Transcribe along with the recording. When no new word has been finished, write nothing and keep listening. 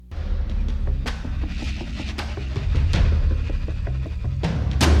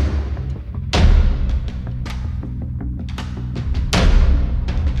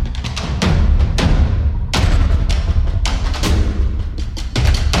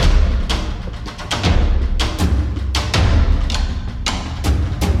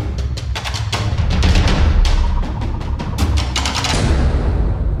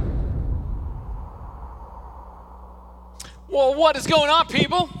What is going on,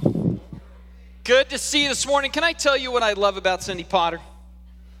 people? Good to see you this morning. Can I tell you what I love about Cindy Potter?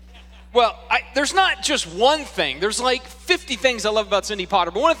 Well, there's not just one thing. There's like 50 things I love about Cindy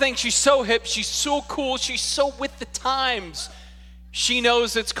Potter. But one of the things, she's so hip, she's so cool, she's so with the times. She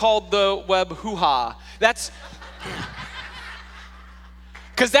knows it's called the web hoo-ha. That's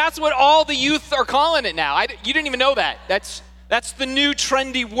because that's what all the youth are calling it now. You didn't even know that. That's the new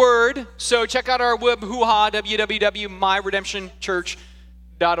trendy word. So check out our web hoo-ha,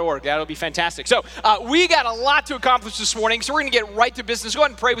 www.myredemptionchurch.org. That'll be fantastic. So we got a lot to accomplish this morning, so we're going to get right to business. Go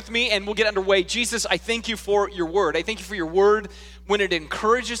ahead and pray with me, and we'll get underway. Jesus, I thank you for your word. I thank you for your word when it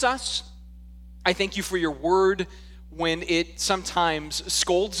encourages us. I thank you for your word when it sometimes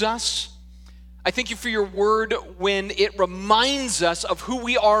scolds us. I thank you for your word when it reminds us of who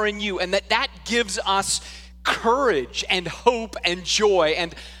we are in you, and that gives us courage and hope and joy.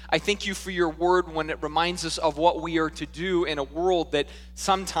 And I thank you for your word when it reminds us of what we are to do in a world that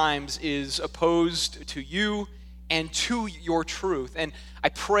sometimes is opposed to you and to your truth. And I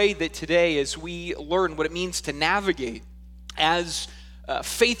pray that today, as we learn what it means to navigate as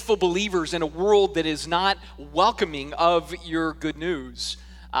faithful believers in a world that is not welcoming of your good news,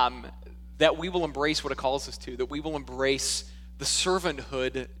 that we will embrace what it calls us to, that we will embrace the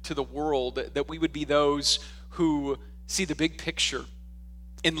servanthood to the world, that we would be those who see the big picture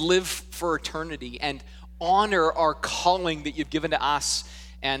and live for eternity and honor our calling that you've given to us,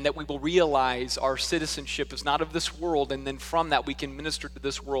 and that we will realize our citizenship is not of this world, and then from that we can minister to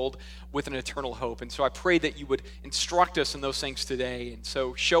this world with an eternal hope. And so I pray that you would instruct us in those things today, and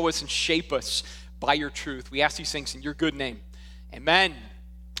so show us and shape us by your truth. We ask these things in your good name. Amen.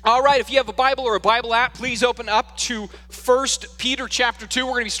 All right, if you have a Bible or a Bible app, please open up to 1 Peter chapter 2.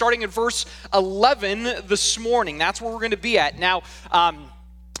 We're going to be starting at verse 11 this morning. That's where we're going to be at. Now,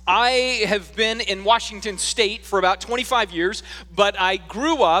 I have been in Washington State for about 25 years, but I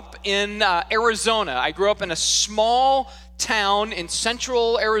grew up in Arizona. I grew up in a small town in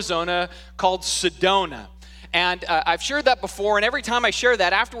central Arizona called Sedona. And I've shared that before, and every time I share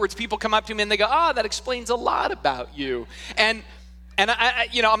that, afterwards people come up to me and they go, that explains a lot about you. And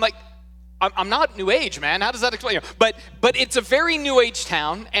I'm like, I'm not New Age, man. How does that explain? But it's a very New Age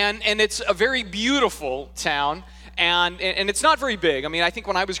town, and it's a very beautiful town, and it's not very big. I mean, I think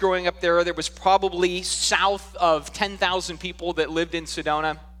when I was growing up there was probably south of 10,000 people that lived in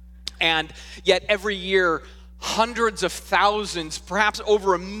Sedona, and yet every year, hundreds of thousands, perhaps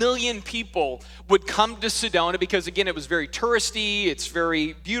over 1 million people would come to Sedona because, again, it was very touristy, it's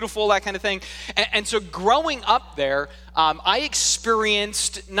very beautiful, that kind of thing. And so growing up there, I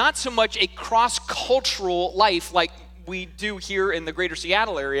experienced not so much a cross-cultural life like we do here in the greater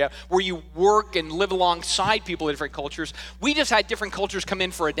Seattle area, where you work and live alongside people of different cultures. We just had different cultures come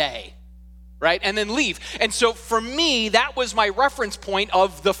in for a day, right, and then leave. And so for me, that was my reference point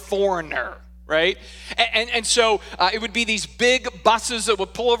of the foreigner. Right? And so it would be these big buses that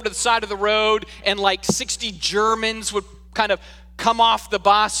would pull over to the side of the road, and like 60 Germans would kind of come off the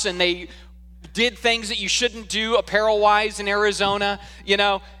bus, and they did things that you shouldn't do apparel-wise in Arizona,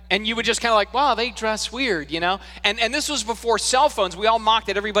 and you would just kind of like, wow, they dress weird, And this was before cell phones. We all mocked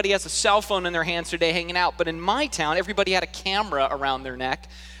that everybody has a cell phone in their hands today hanging out, but in my town, everybody had a camera around their neck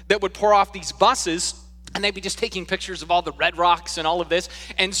that would pour off these buses, and they'd be just taking pictures of all the red rocks and all of this.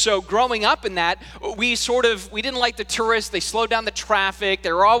 And so growing up in that, we didn't like the tourists. They slowed down the traffic.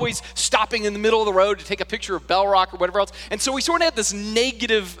 They were always stopping in the middle of the road to take a picture of Bell Rock or whatever else. And so we sort of had this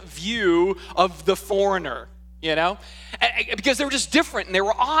negative view of the foreigner, because they were just different, and they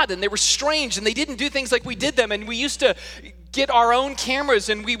were odd, and they were strange, and they didn't do things like we did them. And we used to get our own cameras,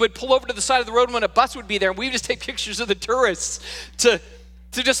 and we would pull over to the side of the road when a bus would be there, and we would just take pictures of the tourists to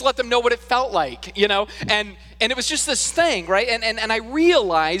just let them know what it felt like, and it was just this thing, right? And I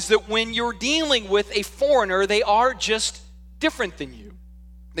realized that when you're dealing with a foreigner, they are just different than you.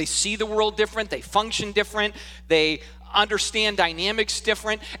 They see the world different, they function different, they understand dynamics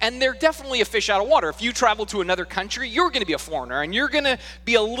different, and they're definitely a fish out of water. If you travel to another country, you're going to be a foreigner, and you're going to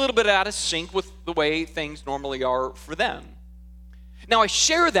be a little bit out of sync with the way things normally are for them. Now, I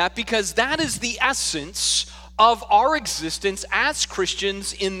share that because that is the essence of our existence as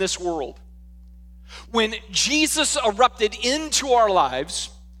Christians in this world. When Jesus erupted into our lives,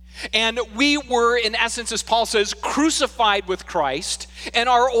 and we were, in essence, as Paul says, crucified with Christ, and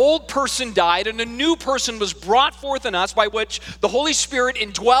our old person died, and a new person was brought forth in us, by which the Holy Spirit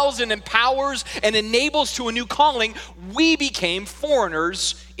indwells and empowers and enables to a new calling, we became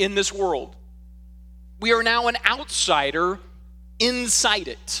foreigners in this world. We are now an outsider inside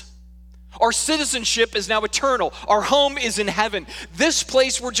it. Our citizenship is now eternal. Our home is in heaven. This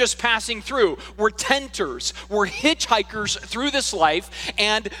place we're just passing through. We're tenters. We're hitchhikers through this life,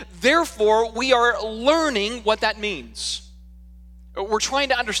 and therefore we are learning what that means. We're trying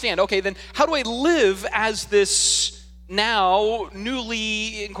to understand, okay, then how do I live as this now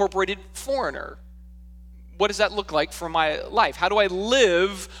newly incorporated foreigner? What does that look like for my life? How do I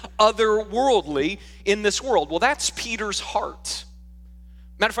live otherworldly in this world? Well, that's Peter's heart.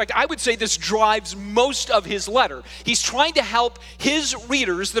 Matter of fact, I would say this drives most of his letter. He's trying to help his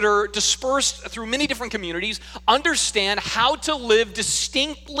readers that are dispersed through many different communities understand how to live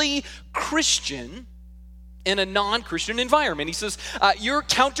distinctly Christian in a non-Christian environment. He says, you're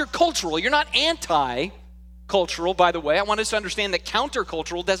countercultural. You're not anti-cultural, by the way. I want us to understand that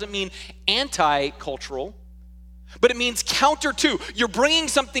countercultural doesn't mean anti-cultural, but it means counter to. You're bringing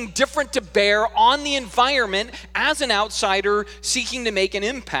something different to bear on the environment as an outsider seeking to make an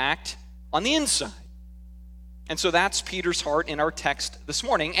impact on the inside. And so that's Peter's heart in our text this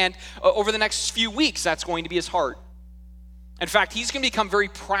morning. And over the next few weeks, that's going to be his heart. In fact, he's going to become very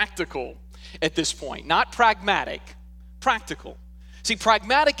practical at this point. Not pragmatic, practical. See,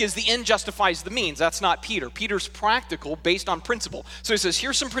 pragmatic is the end justifies the means. That's not Peter. Peter's practical based on principle. So he says,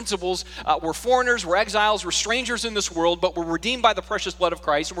 here's some principles. We're foreigners, we're exiles, we're strangers in this world, but we're redeemed by the precious blood of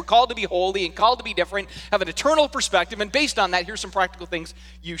Christ. And we're called to be holy and called to be different, have an eternal perspective. And based on that, here's some practical things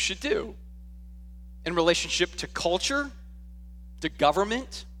you should do in relationship to culture, to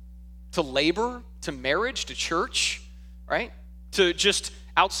government, to labor, to marriage, to church, right? To just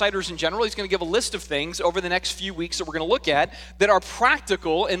outsiders in general. He's going to give a list of things over the next few weeks that we're going to look at that are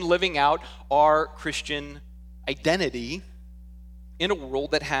practical in living out our Christian identity in a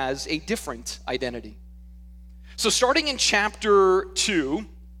world that has a different identity. So starting in chapter 2,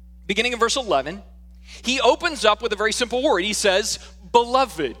 beginning in verse 11, he opens up with a very simple word. He says,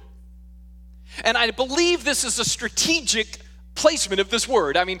 beloved. And I believe this is a strategic placement of this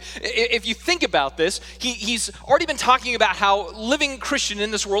word. I mean, if you think about this, he's already been talking about how living Christian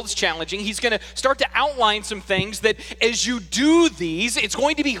in this world is challenging. He's going to start to outline some things that as you do these, it's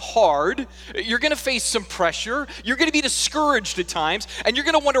going to be hard. You're going to face some pressure. You're going to be discouraged at times, and you're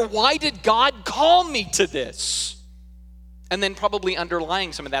going to wonder, why did God call me to this? And then probably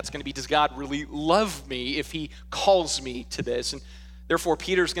underlying some of that's going to be, does God really love me if he calls me to this? And therefore,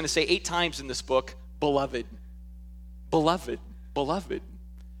 Peter's going to say 8 times in this book, beloved. Beloved, beloved.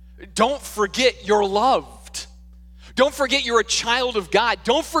 Don't forget you're loved. Don't forget you're a child of God.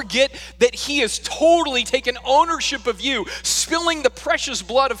 Don't forget that he has totally taken ownership of you, spilling the precious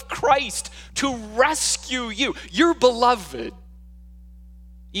blood of Christ to rescue you. You're beloved.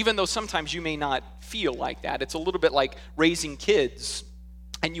 Even though sometimes you may not feel like that. It's a little bit like raising kids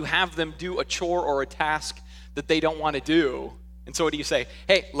and you have them do a chore or a task that they don't want to do. And so what do you say?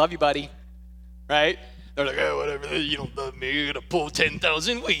 Hey, love you, buddy. Right? They're like, oh, whatever, you don't love me, you're gonna pull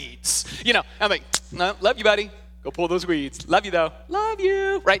 10,000 weeds. You know, I'm like, no, love you, buddy. Go pull those weeds. Love you, though. Love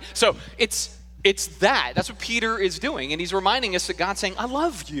you, right? So it's that. That's what Peter is doing. And he's reminding us that God's saying, I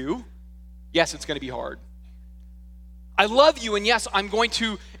love you. Yes, it's gonna be hard. I love you, and yes, I'm going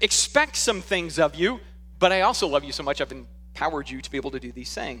to expect some things of you, but I also love you so much I've empowered you to be able to do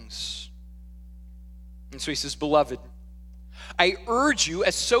these things. And so he says, beloved, I urge you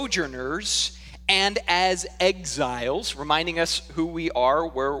as sojourners and as exiles, reminding us who we are,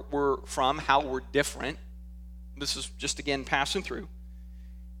 where we're from, how we're different. This is just, again, passing through.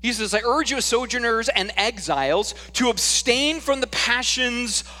 He says, I urge you as sojourners and exiles to abstain from the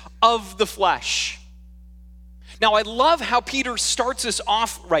passions of the flesh. Now, I love how Peter starts us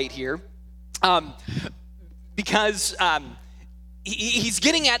off right here because he's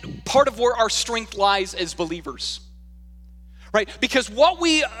getting at part of where our strength lies as believers. Right? Because what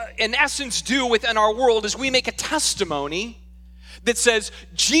we, in essence, do within our world is we make a testimony that says,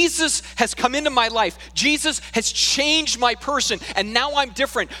 Jesus has come into my life. Jesus has changed my person, and now I'm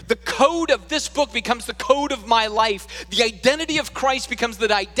different. The code of this book becomes the code of my life. The identity of Christ becomes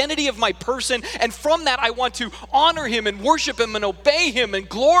the identity of my person, and from that I want to honor him and worship him and obey him and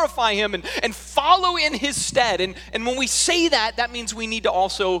glorify him and follow in his stead. And when we say that, that means we need to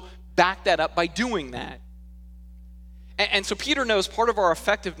also back that up by doing that. And so Peter knows part of our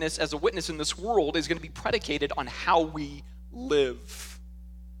effectiveness as a witness in this world is going to be predicated on how we live.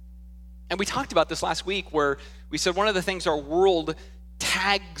 And we talked about this last week where we said one of the things our world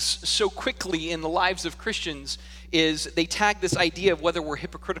tags so quickly in the lives of Christians is they tag this idea of whether we're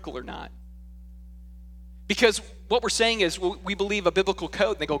hypocritical or not. Because what we're saying is, well, we believe a biblical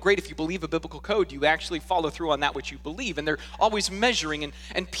code. And they go, great, if you believe a biblical code, do you actually follow through on that which you believe? And they're always measuring.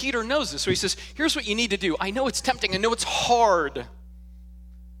 And Peter knows this. So he says, here's what you need to do. I know it's tempting. I know it's hard.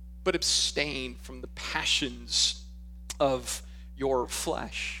 but abstain from the passions of your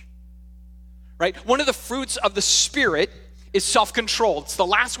flesh. Right? One of the fruits of the Spirit is self-control. It's the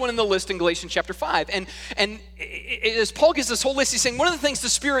last one in the list in Galatians chapter 5. And as Paul gives this whole list, he's saying one of the things the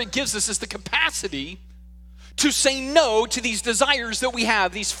Spirit gives us is the capacity to say no to these desires that we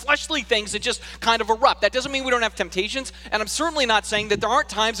have, these fleshly things that just kind of erupt. That doesn't mean we don't have temptations, and I'm certainly not saying that there aren't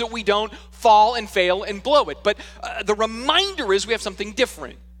times that we don't fall and fail and blow it. But the reminder is we have something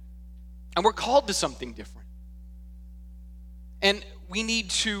different, and we're called to something different. And we need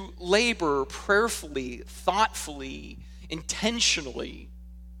to labor prayerfully, thoughtfully, intentionally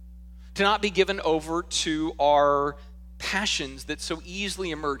to not be given over to our passions that so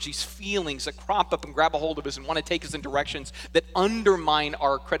easily emerge, these feelings that crop up and grab a hold of us and want to take us in directions that undermine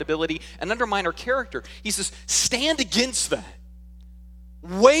our credibility and undermine our character. He says, stand against that.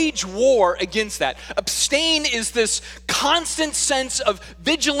 Wage war against that. Abstain is this constant sense of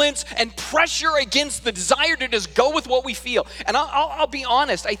vigilance and pressure against the desire to just go with what we feel. And I'll be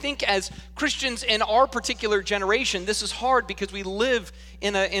honest, I think as Christians in our particular generation, this is hard because we live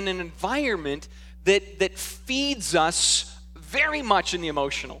in an environment that feeds us very much in the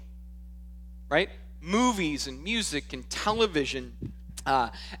emotional, right? Movies and music and television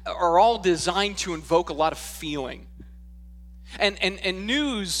are all designed to invoke a lot of feeling. And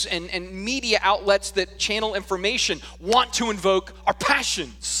news and media outlets that channel information want to invoke our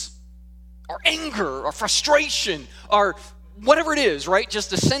passions, our anger, our frustration, our whatever it is, right?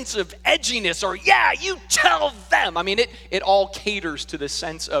 Just a sense of edginess or, yeah, you tell them. I mean, it all caters to the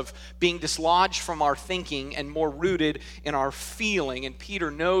sense of being dislodged from our thinking and more rooted in our feeling. And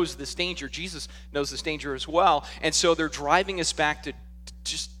Peter knows this danger. Jesus knows this danger as well. And so they're driving us back to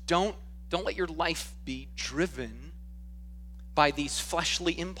just don't let your life be driven by these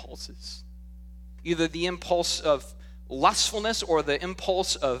fleshly impulses. Either the impulse of lustfulness or the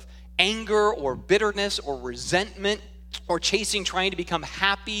impulse of anger or bitterness or resentment or trying to become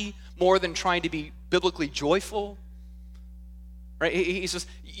happy more than trying to be biblically joyful. Right? He says,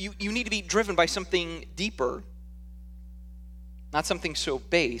 you need to be driven by something deeper, not something so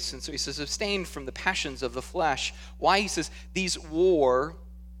base. And so he says, abstain from the passions of the flesh. Why? He says, these war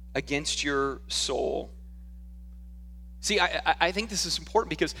against your soul. See, I think this is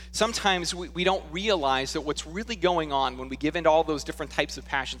important because sometimes we don't realize that what's really going on when we give into all those different types of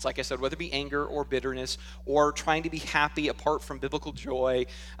passions, like I said, whether it be anger or bitterness or trying to be happy apart from biblical joy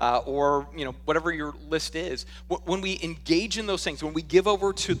or whatever your list is. When we engage in those things, when we give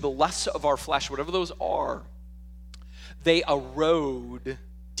over to the lusts of our flesh, whatever those are, they erode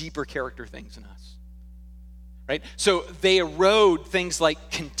deeper character things in us, right? So they erode things like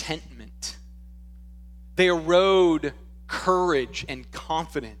contentment. They erode courage and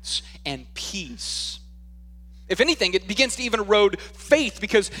confidence and peace. If anything, it begins to even erode faith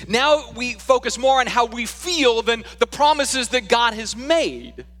because now we focus more on how we feel than the promises that God has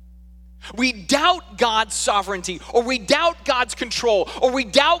made. We doubt God's sovereignty, or we doubt God's control, or we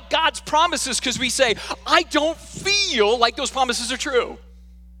doubt God's promises because we say, I don't feel like those promises are true.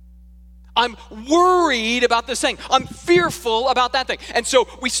 I'm worried about this thing. I'm fearful about that thing. And so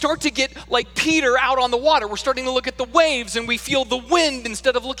we start to get like Peter out on the water. We're starting to look at the waves and we feel the wind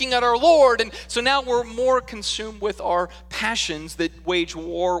instead of looking at our Lord. And so now we're more consumed with our passions that wage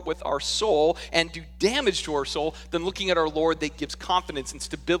war with our soul and do damage to our soul than looking at our Lord that gives confidence and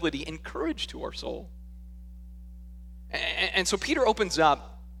stability and courage to our soul. And so Peter opens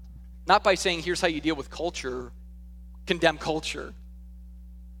up not by saying, here's how you deal with culture, condemn culture.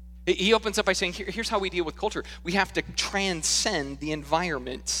 He opens up by saying, here's how we deal with culture. We have to transcend the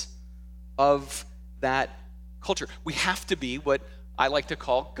environment of that culture. We have to be what I like to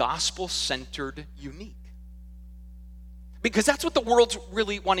call gospel-centered unique. Because that's what the world's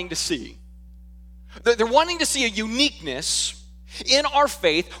really wanting to see. They're wanting to see a uniqueness in our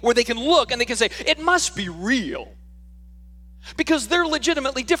faith where they can look and they can say, it must be real. Because they're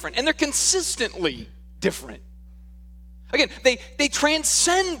legitimately different and they're consistently different. Again, they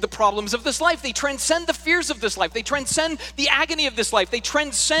transcend the problems of this life. They transcend the fears of this life. They transcend the agony of this life. They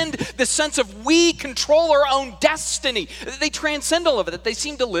transcend the sense of we control our own destiny. They transcend all of it. They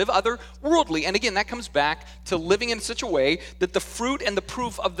seem to live otherworldly. And again, that comes back to living in such a way that the fruit and the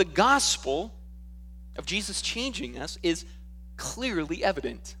proof of the gospel of Jesus changing us is clearly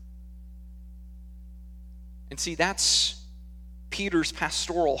evident. And see, that's Peter's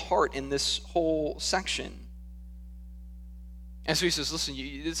pastoral heart in this whole section. And so he says, listen,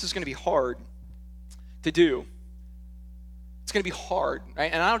 this is going to be hard to do. It's going to be hard,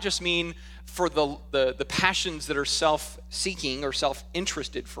 right? And I don't just mean for the passions that are self-seeking or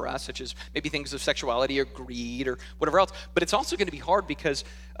self-interested for us, such as maybe things of sexuality or greed or whatever else. But it's also going to be hard because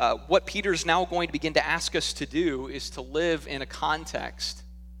what Peter's now going to begin to ask us to do is to live in a context,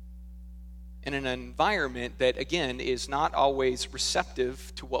 in an environment that, again, is not always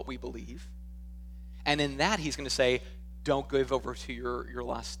receptive to what we believe. And in that, he's going to say, don't give over to your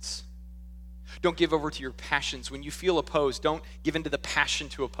lusts. Don't give over to your passions. When you feel opposed, don't give into the passion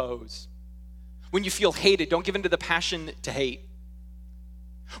to oppose. When you feel hated, don't give into the passion to hate.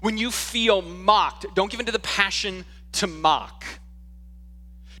 When you feel mocked, don't give into the passion to mock.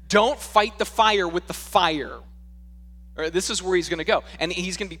 Don't fight the fire with the fire. This is where he's going to go. And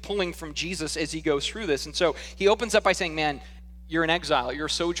he's going to be pulling from Jesus as he goes through this. And so he opens up by saying, man, you're an exile, you're a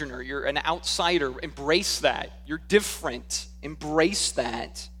sojourner, you're an outsider. Embrace that. You're different. Embrace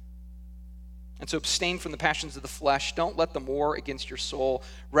that. And so abstain from the passions of the flesh. Don't let them war against your soul.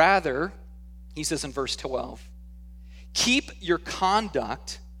 Rather, he says in verse 12, keep your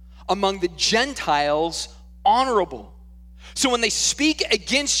conduct among the Gentiles honorable. So when they speak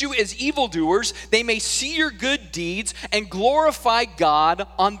against you as evildoers, they may see your good deeds and glorify God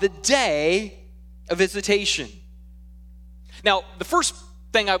on the day of visitation. Now, the first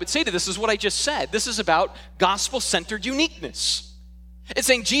thing I would say to this is what I just said. This is about gospel-centered uniqueness. It's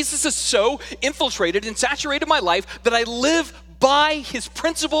saying Jesus has so infiltrated and saturated my life that I live by his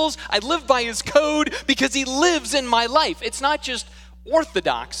principles, I live by his code because he lives in my life. It's not just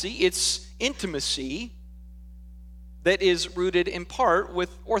orthodoxy, it's intimacy that is rooted in part with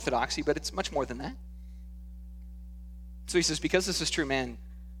orthodoxy, but it's much more than that. So he says, because this is true, man,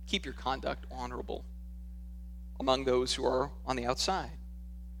 keep your conduct honorable among those who are on the outside.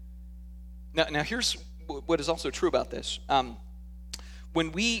 Now here's what is also true about this.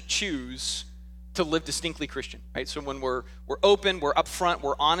 When we choose to live distinctly Christian, right? So when we're open, we're upfront,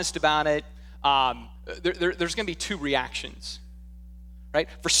 we're honest about it, there's going to be two reactions, right?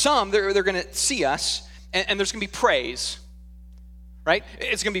 For some, they're going to see us, and there's going to be praise, right?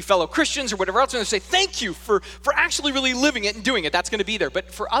 It's going to be fellow Christians or whatever else, and they'll say, thank you for actually really living it and doing it. That's going to be there.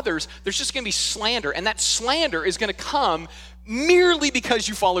 But for others, there's just going to be slander, and that slander is going to come merely because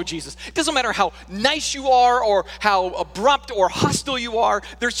you follow Jesus. It doesn't matter how nice you are or how abrupt or hostile you are.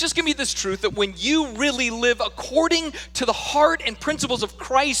 There's just going to be this truth that when you really live according to the heart and principles of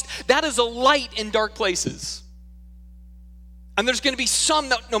Christ, that is a light in dark places. And there's going to be some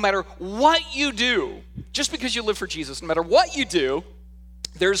that no matter what you do, just because you live for Jesus, no matter what you do,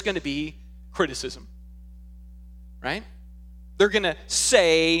 there's going to be criticism, right? They're going to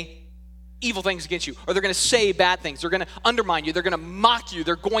say evil things against you, or they're going to say bad things. They're going to undermine you. They're going to mock you.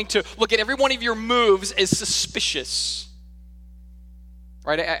 They're going to look at every one of your moves as suspicious,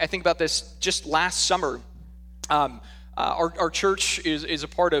 right? I think about this just last summer. Our church is a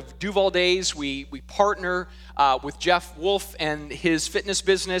part of Duval Days. We partner with Jeff Wolf and his fitness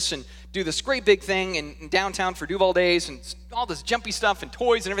business and do this great big thing in downtown for Duval Days and all this jumpy stuff and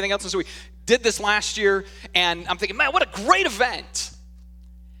toys and everything else. And so we did this last year, and I'm thinking, man, what a great event.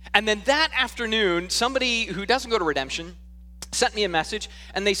 And then that afternoon, somebody who doesn't go to Redemption sent me a message,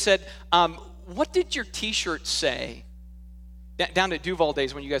 and they said, what did your t-shirt say? Down at Duval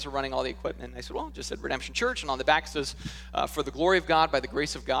Days when you guys were running all the equipment. And I said, well, it just said Redemption Church, and on the back it says, for the glory of God, by the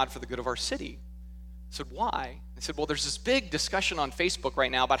grace of God, for the good of our city. I said, why? I said, well, there's this big discussion on Facebook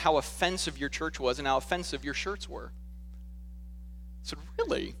right now about how offensive your church was and how offensive your shirts were. I said,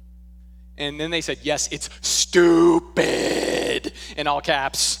 really? And then they said, yes, it's stupid, in all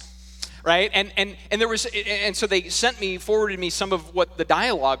caps. Right? And so they forwarded me some of what the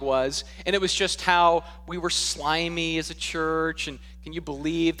dialogue was, and it was just how we were slimy as a church, and can you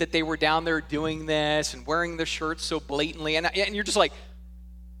believe that they were down there doing this and wearing their shirts so blatantly? And you're just like,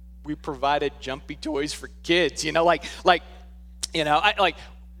 we provided jumpy toys for kids, but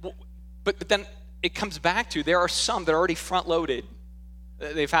then it comes back to there are some that are already front-loaded.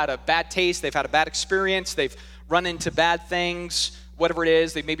 They've had a bad taste, they've had a bad experience, they've run into bad things, whatever it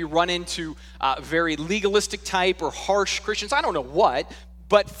is. They maybe run into very legalistic type or harsh Christians. I don't know what,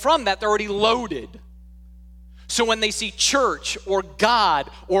 but from that, they're already loaded. So when they see church or God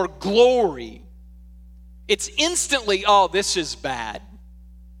or glory, it's instantly, oh, this is bad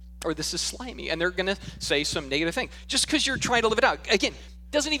or this is slimy. And they're going to say some negative thing. Just because you're trying to live it out. Again,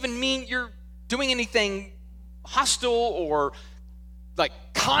 doesn't even mean you're doing anything hostile or like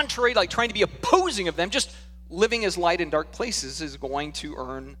contrary, like trying to be opposing of them. Just living as light in dark places is going to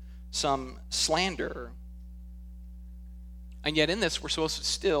earn some slander. And yet in this, we're supposed to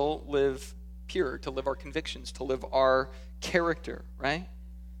still live pure, to live our convictions, to live our character, right?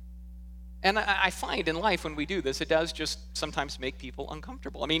 And I find in life when we do this, it does just sometimes make people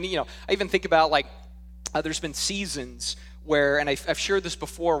uncomfortable. I mean, I even think about there's been seasons where, and I've shared this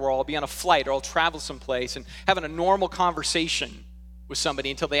before, where I'll be on a flight or I'll travel someplace and having a normal conversation with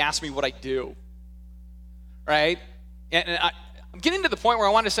somebody until they ask me what I do, right? And I'm getting to the point where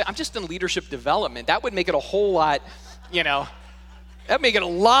I want to say, I'm just in leadership development. That would make it a whole lot, that'd make it a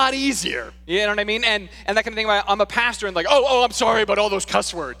lot easier. You know what I mean? And that kind of thing. I'm a pastor and I'm sorry about all those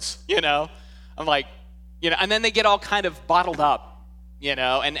cuss words, I'm like, and then they get all kind of bottled up.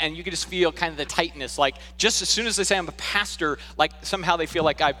 And you can just feel kind of the tightness, just as soon as they say I'm a pastor, somehow they feel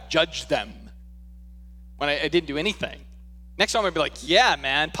like I've judged them when I didn't do anything. Next time I'm gonna be like, yeah,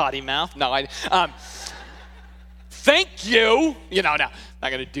 man, potty mouth. No, thank you. No, not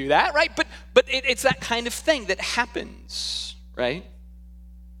gonna do that, right? But it's that kind of thing that happens, right?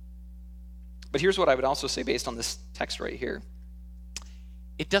 But here's what I would also say based on this text right here.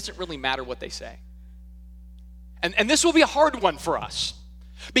 It doesn't really matter what they say. And this will be a hard one for us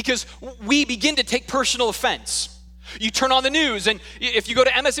because we begin to take personal offense. You turn on the news, and if you go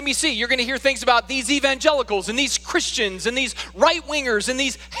to MSNBC, you're going to hear things about these evangelicals and these Christians and these right-wingers and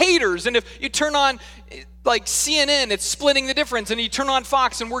these haters. And if you turn on CNN, it's splitting the difference. And you turn on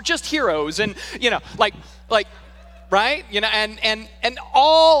Fox, and we're just heroes. And right? And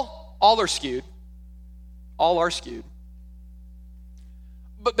all are skewed. All are skewed.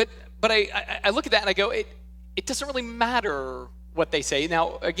 But I look at that and I go, it doesn't really matter what they say.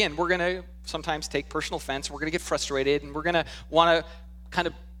 Now, again, we're going to sometimes take personal offense. We're going to get frustrated, and we're going to want to kind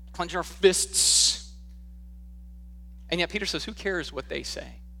of clench our fists. And yet Peter says, who cares what they say?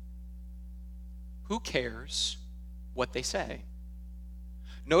 Who cares what they say?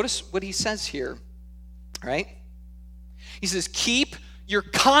 Notice what he says here, right? He says, keep your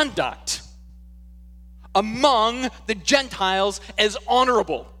conduct among the Gentiles as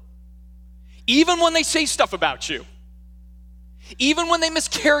honorable. Even when they say stuff about you, even when they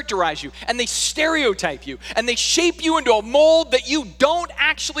mischaracterize you and they stereotype you and they shape you into a mold that you don't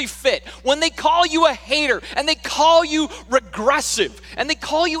actually fit, when they call you a hater and they call you regressive and they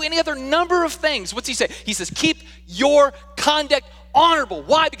call you any other number of things, what's he say? He says, keep your conduct honorable.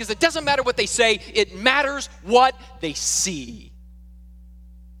 Why? Because it doesn't matter what they say, it matters what they see.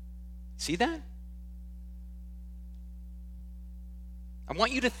 See that? I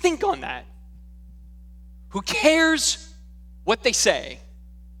want you to think on that. Who cares what they say?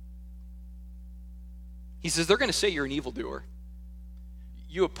 He says they're going to say you're an evildoer.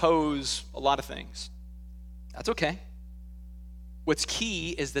 You oppose a lot of things. That's okay. What's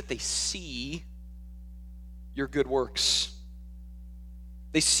key is that they see your good works.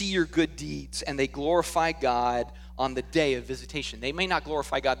 They see your good deeds, and they glorify God on the day of visitation. They may not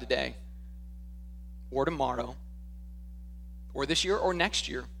glorify God today, or tomorrow, or this year, or next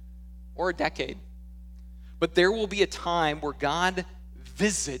year, or a decade. But there will be a time where God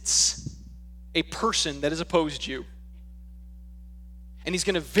visits a person that has opposed you. And he's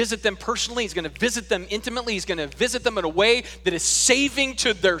going to visit them personally. He's going to visit them intimately. He's going to visit them in a way that is saving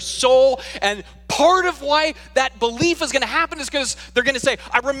to their soul. And part of why that belief is going to happen is because they're going to say,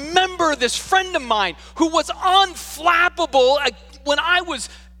 I remember this friend of mine who was unflappable when I was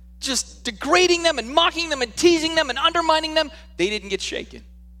just degrading them and mocking them and teasing them and undermining them. They didn't get shaken.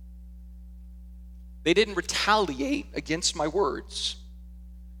 They didn't retaliate against my words.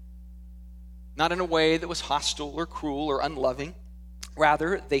 Not in a way that was hostile or cruel or unloving.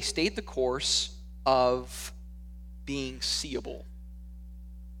 Rather, they stayed the course of being seeable.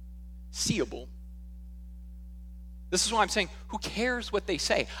 Seeable. This is why I'm saying, who cares what they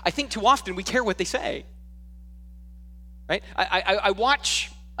say? I think too often we care what they say. Right? I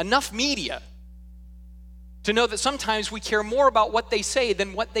watch enough media to know that sometimes we care more about what they say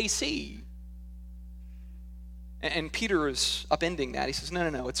than what they see. And Peter is upending that. He says,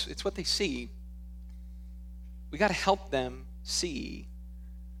 no, it's what they see. We got to help them see.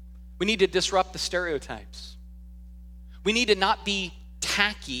 We need to disrupt the stereotypes. We need to not be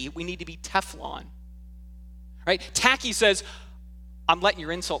tacky. We need to be Teflon. Right? Tacky says, I'm letting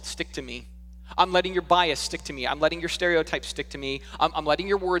your insults stick to me. I'm letting your bias stick to me. I'm letting your stereotypes stick to me. I'm letting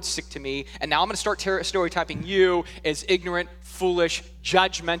your words stick to me. And now I'm going to start stereotyping you as ignorant, foolish,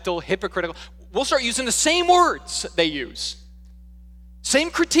 judgmental, hypocritical. We'll start using the same words they use.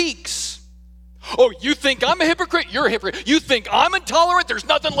 Same critiques. Oh, you think I'm a hypocrite? You're a hypocrite. You think I'm intolerant? There's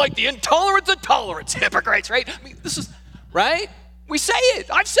nothing like the intolerance of tolerance. Hypocrites, right? I mean, this is, right? We say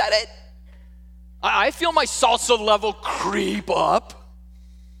it. I've said it. I feel my salsa level creep up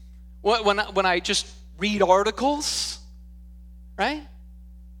when I just read articles, right?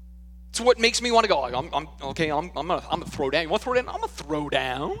 It's what makes me want to go, I'm gonna throw down. You want to throw down? I'm gonna throw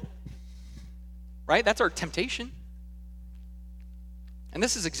down. right? That's our temptation. And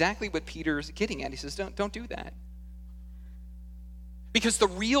this is exactly what Peter's getting at. He says, don't do that. Because the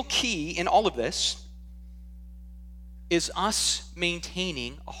real key in all of this is us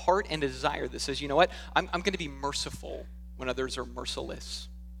maintaining a heart and a desire that says, you know what? I'm going to be merciful when others are merciless.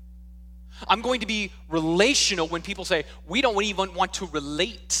 I'm going to be relational when people say, we don't even want to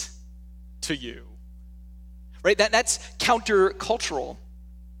relate to you. Right? That's countercultural.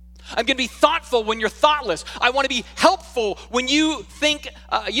 I'm going to be thoughtful when you're thoughtless. I want to be helpful when you think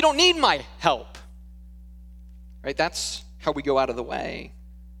you don't need my help. Right? That's how we go out of the way.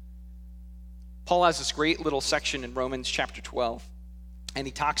 Paul has this great little section in Romans chapter 12, and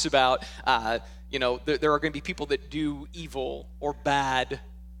he talks about, there are going to be people that do evil or bad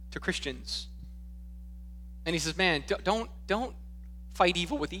to Christians. And he says, man, don't fight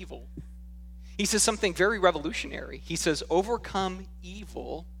evil with evil. He says something very revolutionary. He says, overcome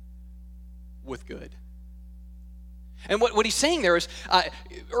evil with good. And what he's saying there is,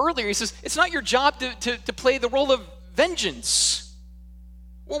 earlier he says, it's not your job to play the role of vengeance.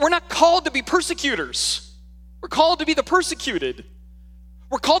 Well, we're not called to be persecutors. We're called to be the persecuted.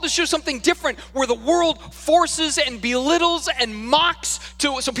 We're called to show something different where the world forces and belittles and mocks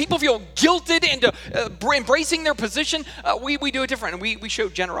so people feel guilted into embracing their position. We do it different, and we show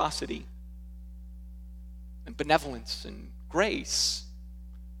generosity and benevolence and grace.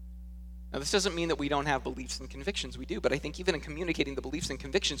 Now, this doesn't mean that we don't have beliefs and convictions. We do, but I think even in communicating the beliefs and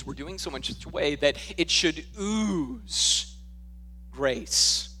convictions, we're doing so in such a way that it should ooze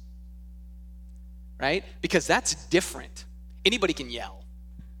grace, right? Because that's different. Anybody can yell.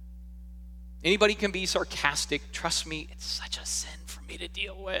 Anybody can be sarcastic. Trust me, it's such a sin for me to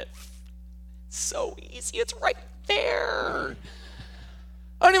deal with. It's so easy. It's right there.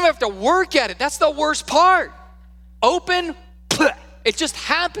 I don't even have to work at it. That's the worst part. Open, it just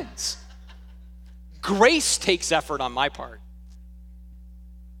happens. Grace takes effort on my part.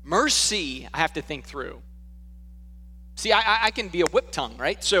 Mercy, I have to think through. See, I can be a whip tongue,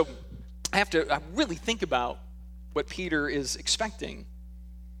 right? So I really think about what Peter is expecting.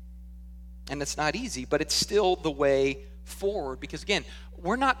 And it's not easy, but it's still the way forward. Because again,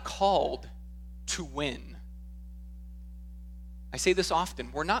 we're not called to win. I say this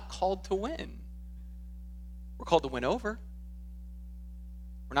often. We're not called to win. We're called to win over.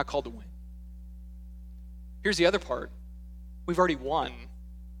 We're not called to win. Here's the other part. We've already won.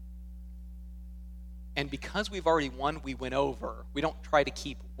 And because we've already won, we win over. We don't try to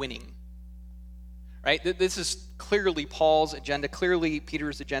keep winning. Right? This is clearly Paul's agenda, clearly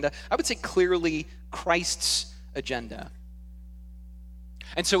Peter's agenda. I would say clearly Christ's agenda.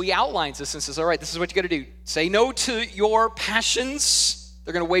 And so he outlines this and says, all right, this is what you got to do. Say no to your passions.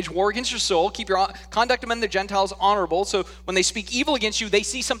 They're going to wage war against your soul. Keep your conduct among the Gentiles honorable. So when they speak evil against you, they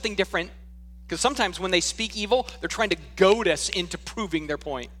see something different. Because sometimes when they speak evil, they're trying to goad us into proving their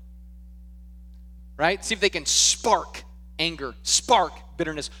point. Right? See if they can spark anger, spark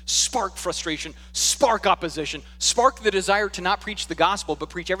bitterness, spark frustration, spark opposition, spark the desire to not preach the gospel, but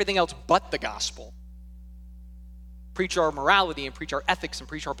preach everything else but the gospel. Preach our morality and preach our ethics and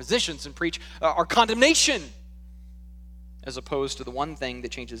preach our positions and preach our condemnation, as opposed to the one thing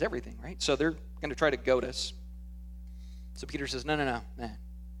that changes everything, right? So they're going to try to goad us. So Peter says, no, man.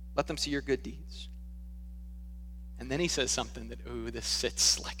 Let them see your good deeds. And then he says something that, this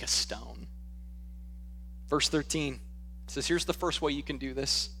sits like a stone. Verse 13 says, here's the first way you can do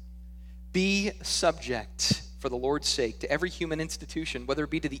this. Be subject, for the Lord's sake, to every human institution, whether it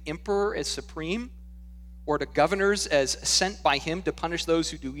be to the emperor as supreme, or to governors as sent by him to punish those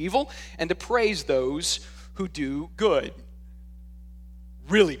who do evil, and to praise those who do good.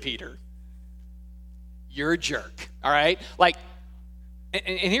 Really, Peter? You're a jerk, all right?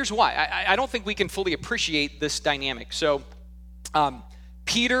 And here's why. I don't think we can fully appreciate this dynamic. So,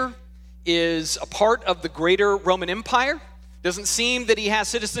 Peter is a part of the greater Roman Empire. Doesn't seem that he has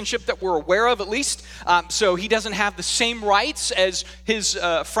citizenship that we're aware of, at least. So he doesn't have the same rights as his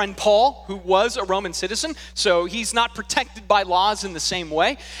friend Paul, who was a Roman citizen. So he's not protected by laws in the same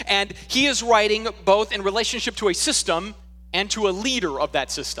way. And he is writing both in relationship to a system and to a leader of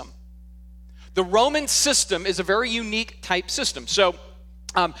that system. The Roman system is a very unique type system. So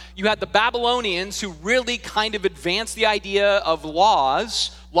you had the Babylonians who really kind of advanced the idea of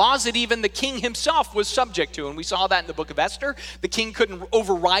laws that even the king himself was subject to. And we saw that in the book of Esther. The king couldn't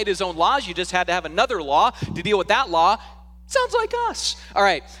override his own laws. You just had to have another law to deal with that law. Sounds like us. All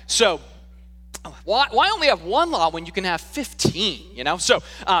right, so why only have one law when you can have 15, you know? So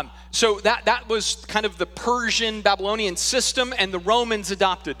that was kind of the Persian Babylonian system, and the Romans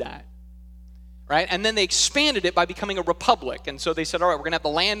adopted that. right? And then they expanded it by becoming a republic. And so they said, all right, we're going to have the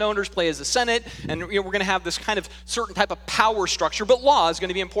landowners play as the Senate, and we're going to have this kind of certain type of power structure, but law is going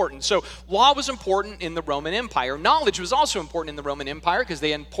to be important. So law was important in the Roman Empire. Knowledge was also important in the Roman Empire because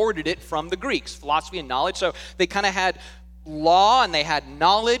they imported it from the Greeks, philosophy and knowledge. So they kind of had law and they had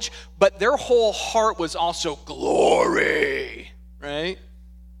knowledge, but their whole heart was also glory, right?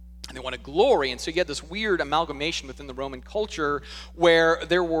 And they wanted glory. And so you had this weird amalgamation within the Roman culture where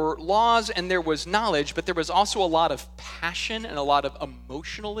there were laws and there was knowledge, but there was also a lot of passion and a lot of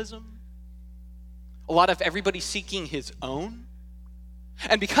emotionalism, a lot of everybody seeking his own.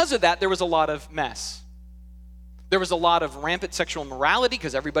 And because of that, there was a lot of mess. There was a lot of rampant sexual immorality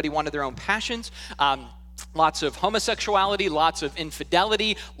because everybody wanted their own passions. Lots of homosexuality, lots of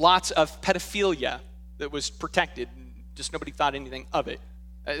infidelity, lots of pedophilia that was protected. Just nobody thought anything of it.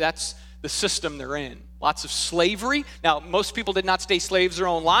 That's the system they're in. Lots of slavery. Now, most people did not stay slaves their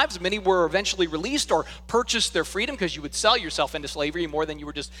own lives. Many were eventually released or purchased their freedom because you would sell yourself into slavery more than you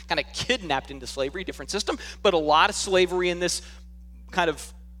were just kind of kidnapped into slavery, different system. But a lot of slavery in this kind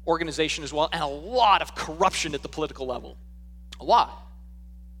of organization as well, and a lot of corruption at the political level. A lot.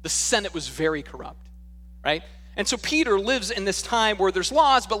 The Senate was very corrupt, right? And so Peter lives in this time where there's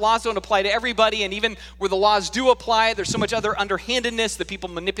laws, but laws don't apply to everybody. And even where the laws do apply, there's so much other underhandedness that people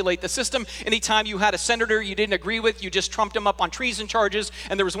manipulate the system. Anytime you had a senator you didn't agree with, you just trumped him up on treason charges,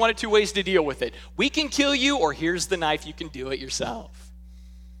 and there was one of two ways to deal with it. We can kill you, or here's the knife, you can do it yourself.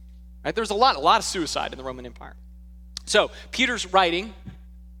 Right? There's a lot of suicide in the Roman Empire. So Peter's writing,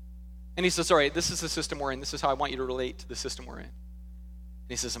 and he says, all right, this is the system we're in. This is how I want you to relate to the system we're in. And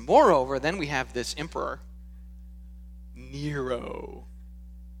he says, and moreover, then we have this emperor, Nero.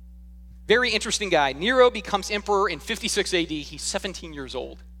 Very interesting guy. Nero becomes emperor in 56 AD. He's 17 years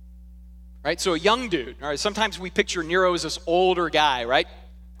old, right? So a young dude. All right. Sometimes we picture Nero as this older guy, right?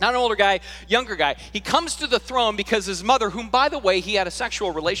 Not an older guy, younger guy. He comes to the throne because his mother, whom, by the way, he had a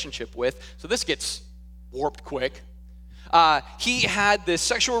sexual relationship with, so this gets warped quick. He had this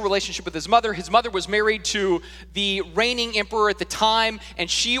sexual relationship with his mother. His mother was married to the reigning emperor at the time, and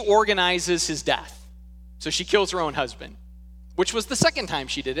she organizes his death. So she kills her own husband, which was the second time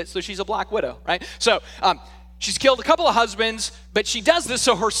she did it, so she's a black widow, right? So she's killed a couple of husbands, but she does this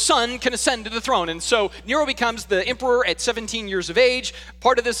so her son can ascend to the throne. And so Nero becomes the emperor at 17 years of age.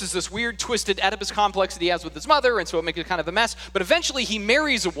 Part of this is this weird, twisted Oedipus complex that he has with his mother, and so it makes it kind of a mess. But eventually he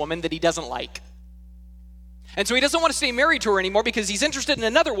marries a woman that he doesn't like. And so he doesn't want to stay married to her anymore because he's interested in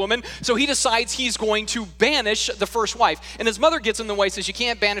another woman, so he decides he's going to banish the first wife. And his mother gets in the way, says, you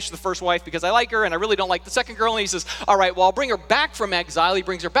can't banish the first wife because I like her and I really don't like the second girl. And he says, all right, well, I'll bring her back from exile. He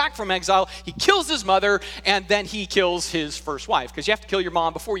brings her back from exile. He kills his mother, and then he kills his first wife because you have to kill your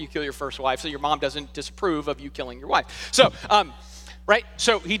mom before you kill your first wife so your mom doesn't disapprove of you killing your wife. So, right,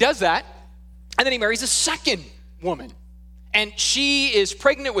 so he does that, and then he marries a second woman. And she is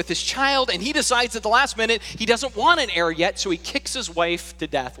pregnant with his child, and he decides at the last minute he doesn't want an heir yet, so he kicks his wife to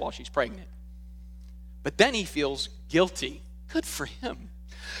death while she's pregnant. But then he feels guilty. Good for him.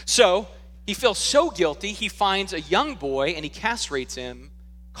 So he feels so guilty, he finds a young boy, and he castrates him,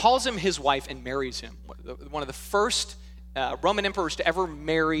 calls him his wife, and marries him. One of the first Roman emperors to ever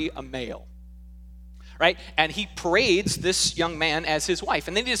marry a male. Right? And he parades this young man as his wife.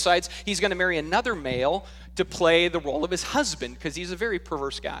 And then he decides he's going to marry another male to play the role of his husband because he's a very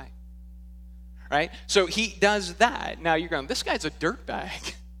perverse guy. Right? So he does that. Now you're going, this guy's a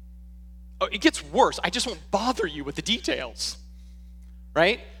dirtbag. Oh, it gets worse. I just won't bother you with the details.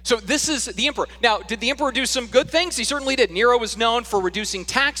 Right? So this is the emperor. Now, did the emperor do some good things? He certainly did. Nero was known for reducing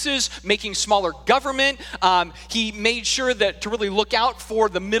taxes, making smaller government. He made sure that to really look out for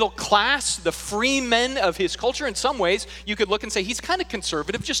the middle class, the free men of his culture. In some ways, you could look and say he's kind of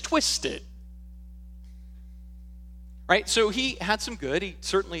conservative, just twisted. Right? So he had some good. He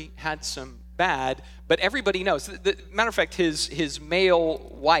certainly had some bad. But everybody knows. Matter of fact, his male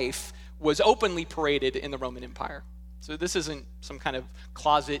wife was openly paraded in the Roman Empire. So this isn't some kind of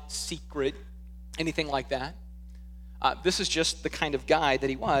closet secret, anything like that. This is just the kind of guy that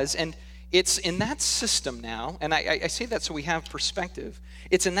he was. And it's in that system now, and I say that so we have perspective.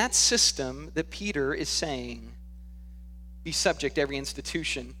 It's in that system that Peter is saying, be subject to every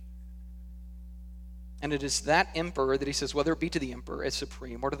institution. And it is that emperor that he says, whether it be to the emperor as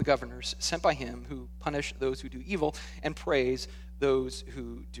supreme or to the governors sent by him who punish those who do evil and praise those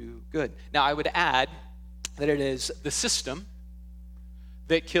who do good. Now I would add that it is the system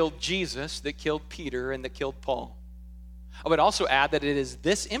that killed Jesus, that killed Peter, and that killed Paul. I would also add that it is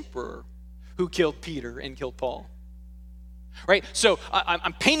this emperor who killed Peter and killed Paul. Right? So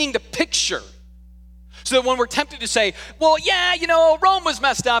I'm painting the picture So that when we're tempted to say, well, yeah, Rome was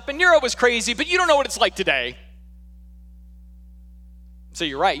messed up and Nero was crazy, but you don't know what it's like today. So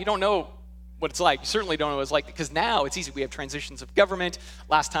you're right, you don't know what it's like. You certainly don't know what it's like, because now it's easy. We have transitions of government.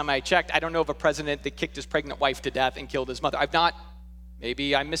 Last time I checked, I don't know of a president that kicked his pregnant wife to death and killed his mother.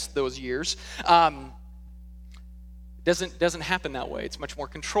 Maybe I missed those years. Doesn't happen that way. It's much more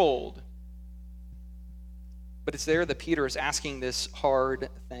controlled. But it's there that Peter is asking this hard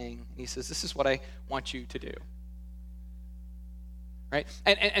thing. He says, this is what I want you to do. Right?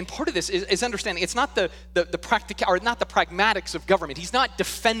 And part of this is understanding it's not the pragmatics of government. He's not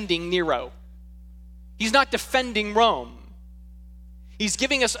defending Nero. He's not defending Rome. He's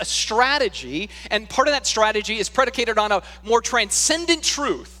giving us a strategy, and part of that strategy is predicated on a more transcendent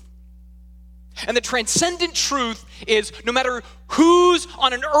truth. And the transcendent truth is no matter who's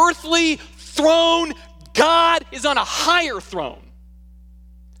on an earthly throne, God is on a higher throne.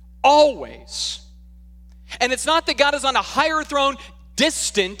 Always. And it's not that God is on a higher throne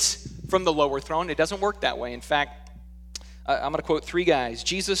distant from the lower throne. It doesn't work that way. In fact, I'm going to quote three guys: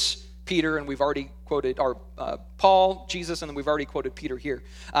 Jesus, Peter, and we've already quoted, or Paul, Jesus, and then we've already quoted Peter here.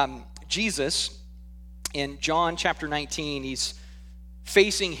 Jesus, in John chapter 19, he's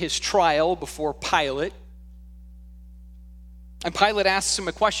facing his trial before Pilate. And Pilate asks him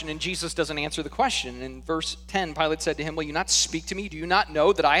a question, and Jesus doesn't answer the question. In verse 10, Pilate said to him, will you not speak to me? Do you not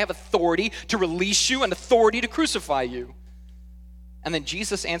know that I have authority to release you and authority to crucify you? And then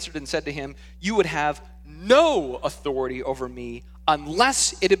Jesus answered and said to him, you would have no authority over me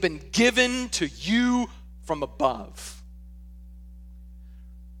unless it had been given to you from above.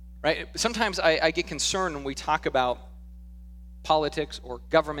 Right? Sometimes I get concerned when we talk about politics or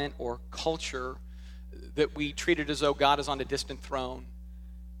government or culture that we treat it as though God is on a distant throne,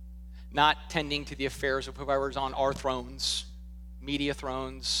 not tending to the affairs of whoever's on our thrones, media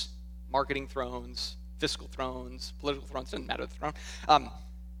thrones, marketing thrones, fiscal thrones, political thrones, doesn't matter the throne.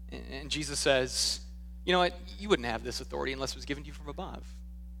 And Jesus says, you know what, you wouldn't have this authority unless it was given to you from above.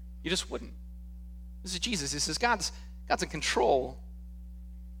 You just wouldn't. This is Jesus. He says God's in control.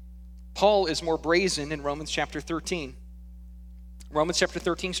 Paul is more brazen in Romans chapter 13. Romans chapter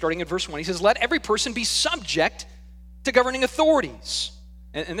 13, starting at verse 1, he says, let every person be subject to governing authorities.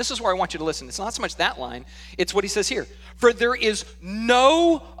 And this is where I want you to listen. It's not so much that line, it's what he says here. For there is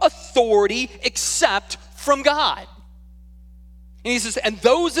no authority except from God. And he says, and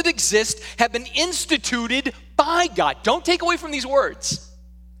those that exist have been instituted by God. Don't take away from these words.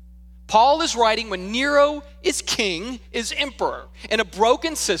 Paul is writing when Nero is king, is emperor, in a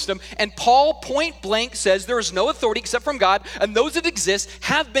broken system, and Paul point blank says there is no authority except from God, and those that exist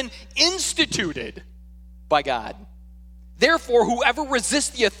have been instituted by God. Therefore, whoever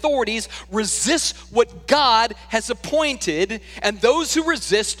resists the authorities resists what God has appointed, and those who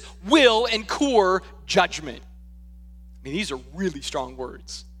resist will incur judgment. I mean, these are really strong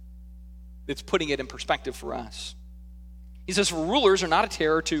words. It's putting it in perspective for us. He says, for rulers are not a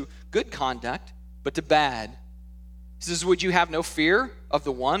terror to good conduct, but to bad. He says, would you have no fear of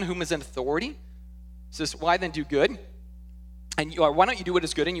the one whom is in authority? He says, why then do good? And why don't you do what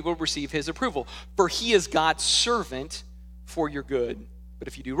is good, and you will receive his approval? For he is God's servant for your good. But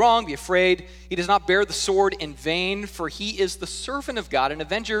if you do wrong, be afraid. He does not bear the sword in vain, for he is the servant of God, an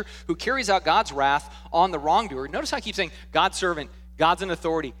avenger who carries out God's wrath on the wrongdoer. Notice how I keep saying God's servant, God's in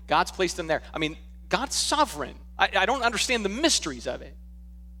authority, God's placed him there. I mean, God's sovereign. I don't understand the mysteries of it.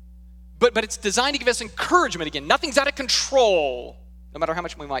 But it's designed to give us encouragement again. Nothing's out of control, no matter how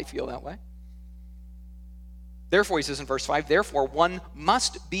much we might feel that way. Therefore, he says in verse 5, therefore one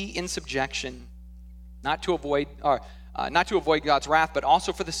must be in subjection, not to avoid God's wrath, but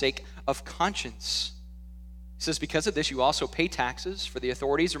also for the sake of conscience. He says, because of this, you also pay taxes, for the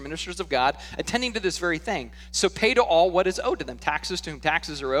authorities are ministers of God, attending to this very thing. So pay to all what is owed to them. Taxes to whom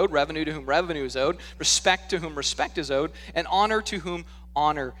taxes are owed, revenue to whom revenue is owed, respect to whom respect is owed, and honor to whom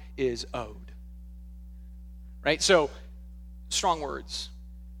honor is owed. Right? So, strong words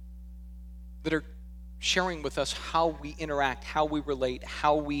that are sharing with us how we interact, how we relate,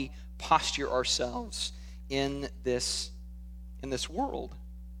 how we posture ourselves in this world.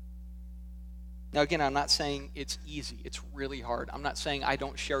 Now, again, I'm not saying it's easy. It's really hard. I'm not saying I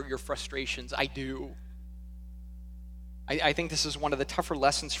don't share your frustrations. I do. I think this is one of the tougher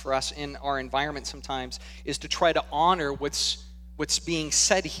lessons for us in our environment sometimes, is to try to honor what's being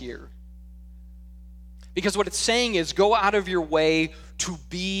said here. Because what it's saying is go out of your way to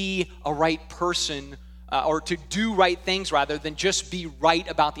be a right person, or to do right things rather than just be right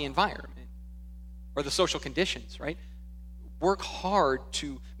about the environment or the social conditions, right? Work hard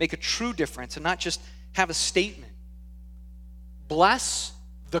to make a true difference and not just have a statement. Bless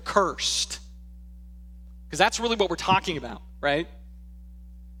the cursed. Because that's really what we're talking about, right?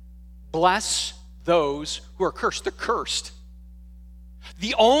 Bless those who are cursed. They're cursed.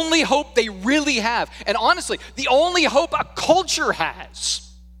 The only hope they really have, and honestly, the only hope a culture has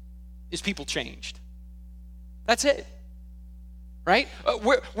is people changed. That's it, right?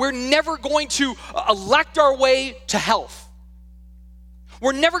 We're never going to elect our way to health.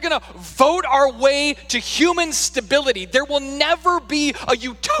 We're never going to vote our way to human stability. There will never be a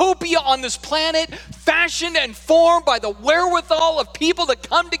utopia on this planet fashioned and formed by the wherewithal of people that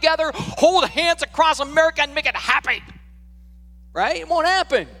come together, hold hands across America, and make it happy. Right? It won't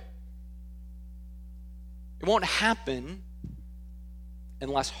happen. It won't happen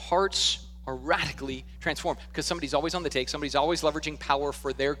unless hearts are radically transformed, because somebody's always on the take. Somebody's always leveraging power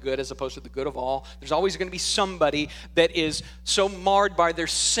for their good as opposed to the good of all. There's always going to be somebody that is so marred by their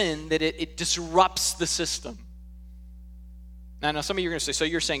sin that it disrupts the system. Now, I know some of you are going to say, so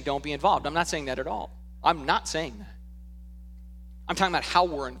you're saying don't be involved. I'm not saying that at all. I'm not saying that. I'm talking about how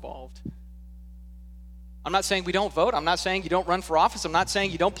we're involved. I'm not saying we don't vote. I'm not saying you don't run for office. I'm not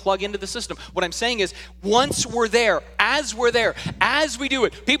saying you don't plug into the system. What I'm saying is once we're there, as we do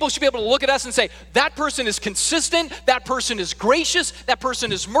it, people should be able to look at us and say, that person is consistent, that person is gracious, that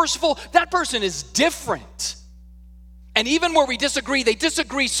person is merciful, that person is different. And even where we disagree, they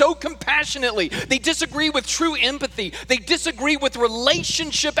disagree so compassionately. They disagree with true empathy. They disagree with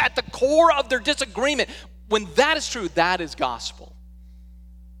relationship at the core of their disagreement. When that is true, that is gospel.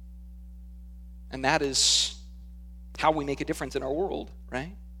 And that is how we make a difference in our world,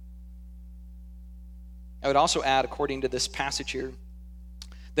 right? I would also add, according to this passage here,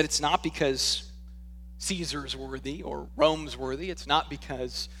 that it's not because Caesar's worthy or Rome's worthy. It's not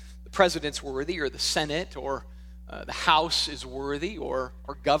because the president's worthy or the Senate or the House is worthy or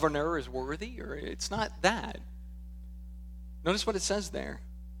our governor is worthy. Or it's not that. Notice what it says there.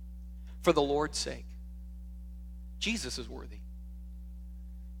 For the Lord's sake. Jesus is worthy.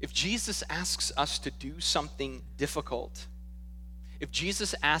 If Jesus asks us to do something difficult, if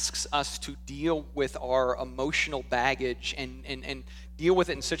Jesus asks us to deal with our emotional baggage and deal with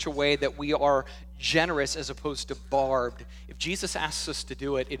it in such a way that we are generous as opposed to barbed, if Jesus asks us to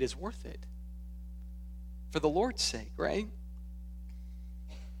do it, it is worth it. For the Lord's sake, right?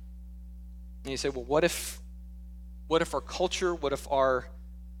 And you say, well, what if our culture, what if our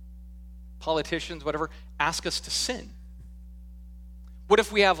politicians, whatever, ask us to sin? What if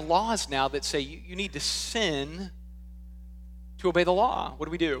we have laws now that say you need to sin to obey the law?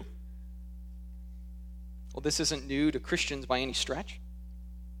 What do? Well, this isn't new to Christians by any stretch.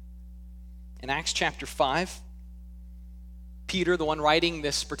 In Acts chapter 5, Peter, the one writing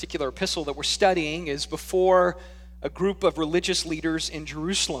this particular epistle that we're studying, is before a group of religious leaders in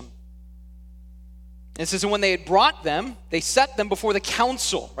Jerusalem. And it says, and when they had brought them, they set them before the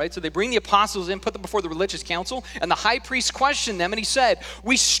council, right? So they bring the apostles in, put them before the religious council, and the high priest questioned them, and he said,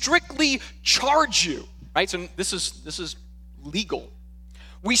 we strictly charge you, right? So this is legal.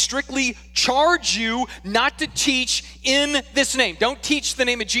 We strictly charge you not to teach in this name. Don't teach the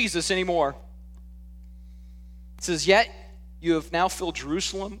name of Jesus anymore. It says, yet you have now filled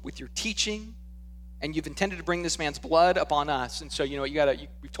Jerusalem with your teaching, and you've intended to bring this man's blood upon us. And so,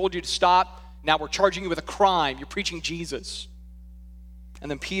 we've told you to stop. Now we're charging you with a crime. You're preaching Jesus. And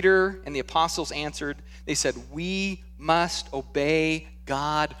then Peter and the apostles answered. They said, we must obey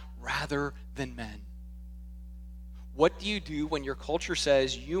God rather than men. What do you do when your culture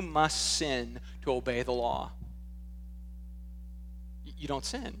says you must sin to obey the law? You don't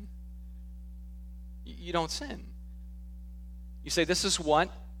sin. You don't sin. You say, this is what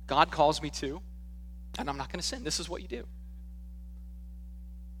God calls me to, and I'm not going to sin. This is what you do.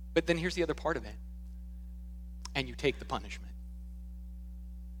 But then here's the other part of it. And you take the punishment.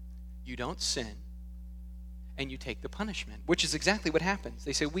 You don't sin, and you take the punishment, which is exactly what happens.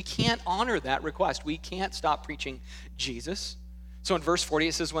 They say, we can't honor that request. We can't stop preaching Jesus. So in verse 40,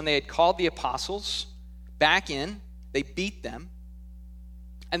 it says, when they had called the apostles back in, they beat them,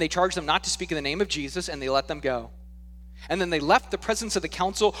 and they charged them not to speak in the name of Jesus, and they let them go. And then they left the presence of the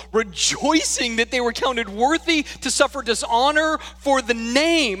council, rejoicing that they were counted worthy to suffer dishonor for the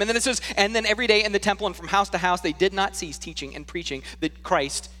name. And then it says, and then every day in the temple and from house to house, they did not cease teaching and preaching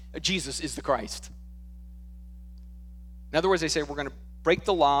that Jesus is the Christ. In other words, they say, we're going to break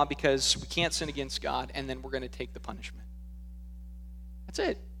the law because we can't sin against God, and then we're going to take the punishment. That's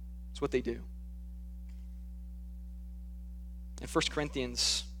it. That's what they do. In 1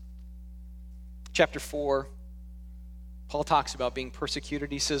 Corinthians chapter 4, Paul talks about being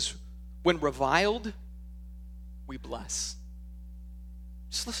persecuted. He says, when reviled, we bless.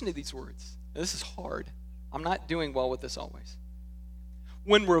 Just listen to these words. Now, this is hard. I'm not doing well with this always.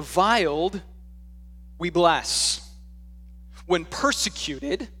 When reviled, we bless. When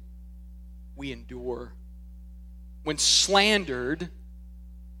persecuted, we endure. When slandered,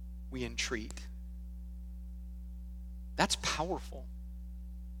 we entreat. That's powerful.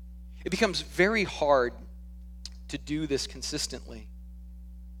 It becomes very hard to do this consistently.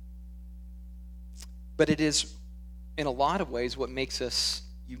 But it is, in a lot of ways, what makes us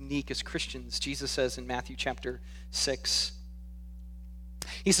unique as Christians. Jesus says in Matthew chapter 6,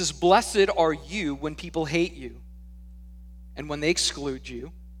 he says, "Blessed are you when people hate you, and when they exclude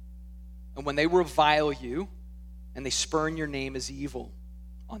you, and when they revile you, and they spurn your name as evil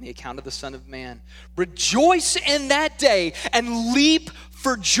on the account of the Son of Man. Rejoice in that day and leap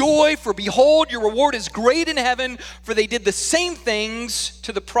for joy, for behold, your reward is great in heaven, for they did the same things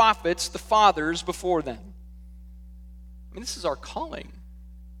to the prophets, the fathers before them." I mean, this is our calling.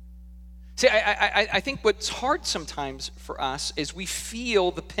 See, I think what's hard sometimes for us is we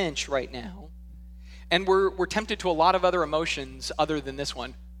feel the pinch right now, and we're tempted to a lot of other emotions other than this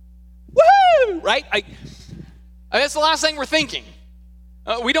one. Woo! Right? That's the last thing we're thinking.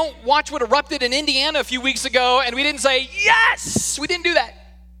 We don't watch what erupted in Indiana a few weeks ago, and we didn't say, yes! We didn't do that.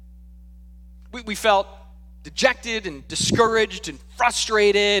 We felt dejected and discouraged and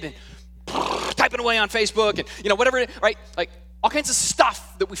frustrated and typing away on Facebook and, whatever, right? Like all kinds of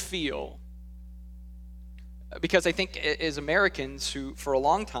stuff that we feel. Because I think as Americans who for a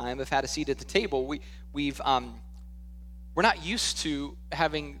long time have had a seat at the table, we're not used to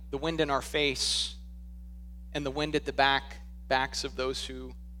having the wind in our face and the wind at the backs of those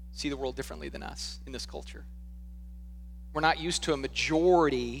who see the world differently than us in this culture. We're not used to a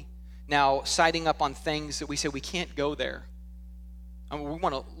majority now siding up on things that we say we can't go there. I mean, we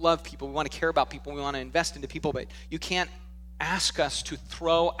want to love people, we want to care about people, we want to invest into people, but you can't ask us to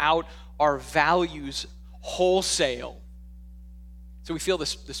throw out our values wholesale. So we feel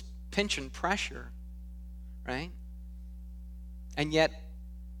this pinch and pressure, right? And yet,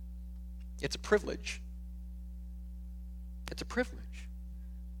 it's a privilege. It's a privilege.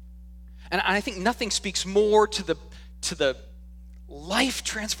 And I think nothing speaks more to the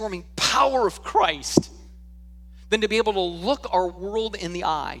life-transforming power of Christ than to be able to look our world in the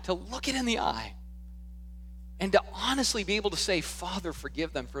eye, to look it in the eye, and to honestly be able to say, "Father,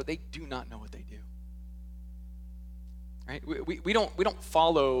 forgive them, for they do not know what they do." Right? We don't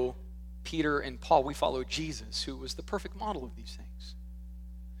follow Peter and Paul. We follow Jesus, who was the perfect model of these things,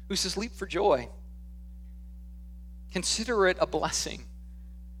 who says, "Leap for joy. Consider it a blessing."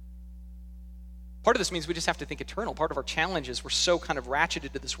 Part of this means we just have to think eternal. Part of our challenge is we're so kind of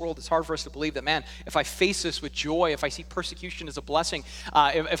ratcheted to this world, it's hard for us to believe that, man, if I face this with joy, if I see persecution as a blessing,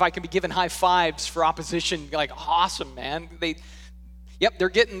 if I can be given high fives for opposition, like, awesome, man. They're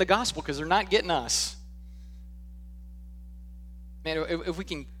getting the gospel because they're not getting us. Man, if we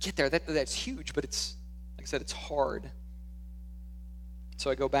can get there, that's huge, but it's, like I said, it's hard. So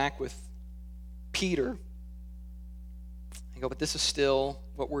I go back with Peter. I go, but this is still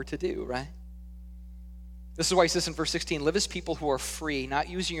what we're to do, right? This is why he says in verse 16, "Live as people who are free, not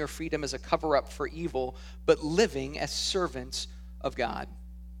using your freedom as a cover-up for evil, but living as servants of God."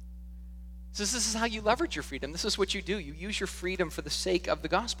 So this is how you leverage your freedom. This is what you do. You use your freedom for the sake of the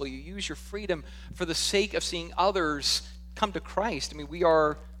gospel. You use your freedom for the sake of seeing others come to Christ. I mean, we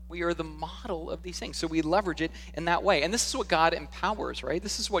are the model of these things. So we leverage it in that way. And this is what God empowers, right?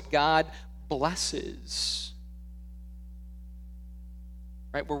 This is what God blesses,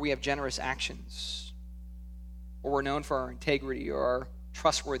 right? Where we have generous actions, or we're known for our integrity or our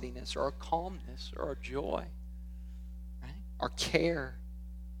trustworthiness or our calmness or our joy, right? Our care.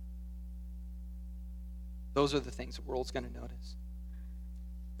 Those are the things the world's going to notice.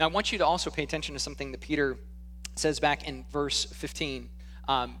 Now, I want you to also pay attention to something that Peter says back in verse 15.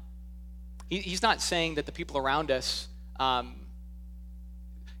 He's not saying that the people around us,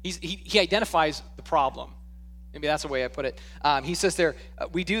 he identifies the problem. Maybe that's the way I put it. He says there,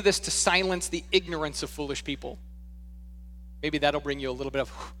 we do this to silence the ignorance of foolish people. Maybe that'll bring you a little bit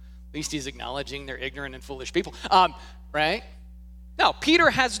of, at least he's acknowledging they're ignorant and foolish people, right? No, Peter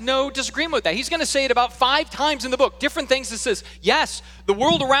has no disagreement with that. He's going to say it about 5 times in the book, different things that says, yes, the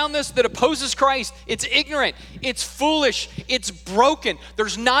world around us that opposes Christ, it's ignorant, it's foolish, it's broken.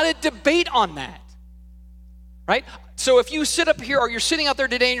 There's not a debate on that, right? So if you sit up here or you're sitting out there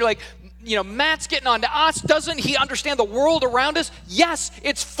today and you're like, Matt's getting on to us. Doesn't he understand the world around us? Yes,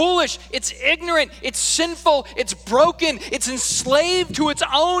 it's foolish, it's ignorant, it's sinful, it's broken, it's enslaved to its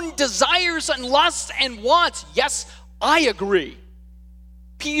own desires and lusts and wants. Yes, I agree.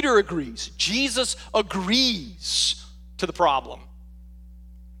 Peter agrees. Jesus agrees to the problem.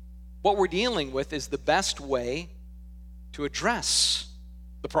 What we're dealing with is the best way to address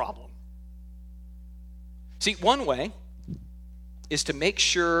the problem. See, one way is to make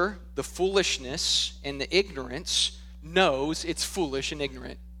sure the foolishness and the ignorance knows it's foolish and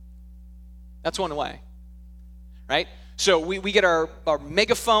ignorant. That's one way, right? So we get our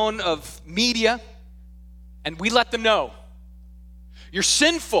megaphone of media, and we let them know. You're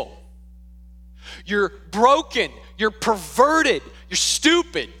sinful. You're broken. You're perverted. You're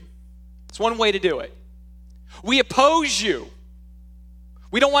stupid. It's one way to do it. We oppose you.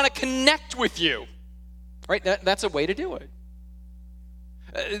 We don't want to connect with you. Right? That's a way to do it.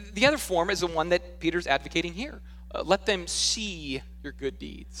 The other form is the one that Peter's advocating here. Let them see your good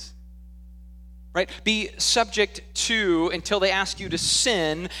deeds. Right? Be subject to until they ask you to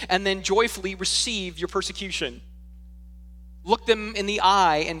sin, and then joyfully receive your persecution. Look them in the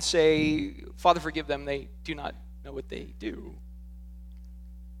eye and say, Father, forgive them. They do not know what they do.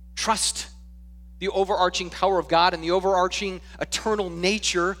 Trust the overarching power of God and the overarching eternal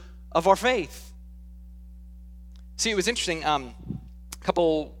nature of our faith. See, it was interesting. A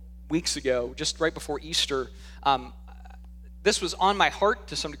couple weeks ago, just right before Easter, this was on my heart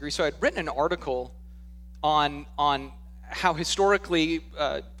to some degree. So I'd written an article on how historically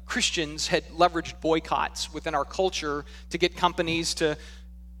Christians had leveraged boycotts within our culture to get companies to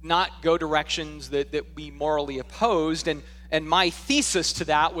not go directions that we morally opposed. And my thesis to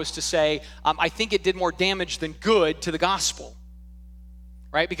that was to say, I think it did more damage than good to the gospel.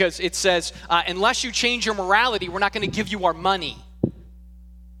 Right? Because it says, unless you change your morality, we're not going to give you our money.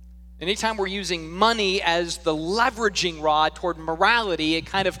 Anytime we're using money as the leveraging rod toward morality, it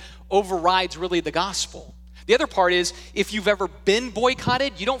kind of overrides really the gospel. The other part is, if you've ever been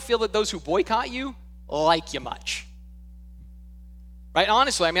boycotted, you don't feel that those who boycott you like you much. Right?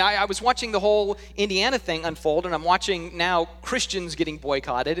 Honestly, I mean, I was watching the whole Indiana thing unfold, and I'm watching now Christians getting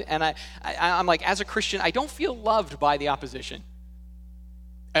boycotted, and I'm like, as a Christian, I don't feel loved by the opposition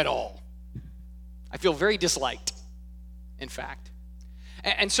at all. I feel very disliked, in fact.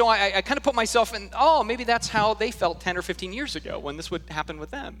 And so I kind of put myself in, maybe that's how they felt 10 or 15 years ago when this would happen with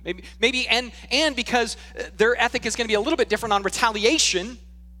them. Maybe, and because their ethic is going to be a little bit different on retaliation,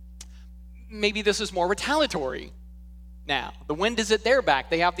 maybe this is more retaliatory now. The wind is at their back.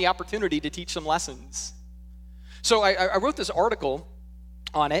 They have the opportunity to teach some lessons. So I wrote this article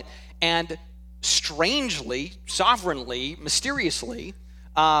on it, and strangely, sovereignly, mysteriously,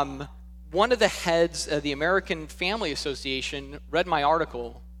 one of the heads of the American Family Association read my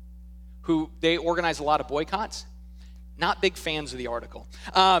article, who they organize a lot of boycotts. Not big fans of the article.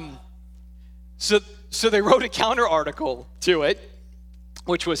 So they wrote a counter article to it,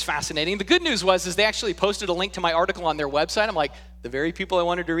 which was fascinating. The good news is they actually posted a link to my article on their website. I'm like, the very people I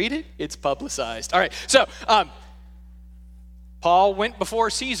wanted to read it, it's publicized. All right, so Paul went before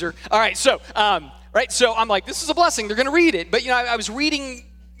Caesar. All right, so so I'm like, this is a blessing. They're going to read it. But I was reading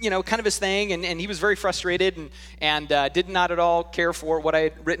kind of his thing, and he was very frustrated and did not at all care for what I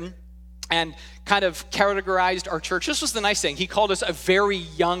had written, and kind of categorized our church. This was the nice thing. He called us a very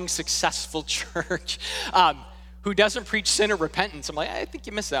young, successful church who doesn't preach sin or repentance. I'm like, I think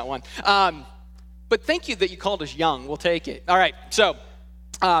you missed that one. But thank you that you called us young. We'll take it. All right, so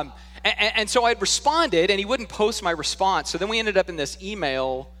and so I'd responded, and he wouldn't post my response. So then we ended up in this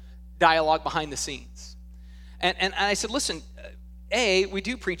email dialogue behind the scenes. And I said, listen, we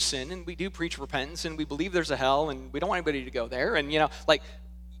do preach sin, and we do preach repentance, and we believe there's a hell, and we don't want anybody to go there. And,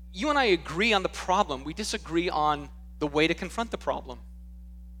 you and I agree on the problem. We disagree on the way to confront the problem,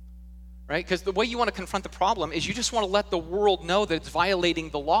 right? Because the way you want to confront the problem is you just want to let the world know that it's violating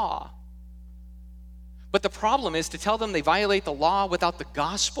the law. But the problem is to tell them they violate the law without the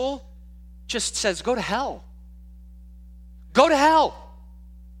gospel just says, go to hell. Go to hell.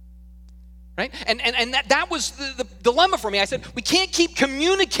 Right? And that was the dilemma for me. I said, we can't keep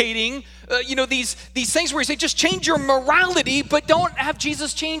communicating, these things where you say, just change your morality, but don't have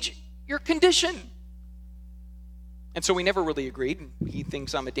Jesus change your condition. And so we never really agreed. He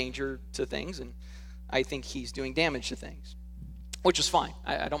thinks I'm a danger to things, and I think he's doing damage to things, which is fine.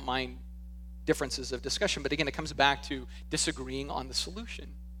 I don't mind differences of discussion, but again, it comes back to disagreeing on the solution.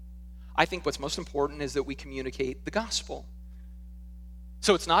 I think what's most important is that we communicate the gospel.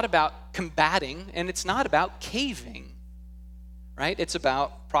 So it's not about combating, and it's not about caving, right? It's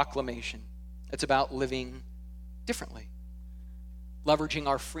about proclamation. It's about living differently, leveraging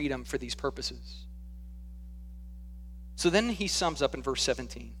our freedom for these purposes. So then he sums up in verse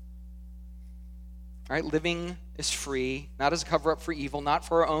 17. All right, living is free, not as a cover-up for evil, not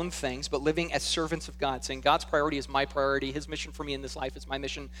for our own things, but living as servants of God, saying God's priority is my priority. His mission for me in this life is my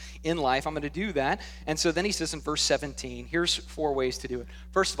mission in life. I'm going to do that. And so then he says in verse 17, here's 4 ways to do it.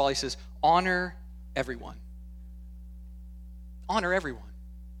 First of all, he says, honor everyone. Honor everyone.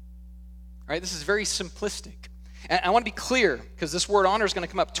 All right? This is very simplistic. And I want to be clear, because this word honor is going to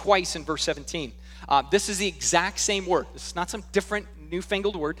come up twice in verse 17. This is the exact same word. This is not some different,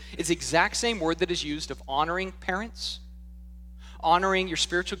 newfangled word. It's the exact same word that is used of honoring parents, honoring your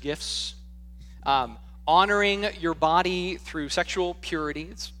spiritual gifts, honoring your body through sexual purity.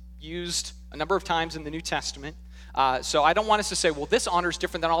 It's used a number of times in the New Testament. So I don't want us to say, well, this honor is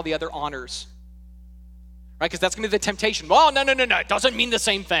different than all the other honors, right? Because that's going to be the temptation. Well, no, it doesn't mean the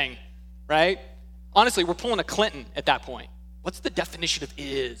same thing, right? Honestly, we're pulling a Clinton at that point. What's the definition of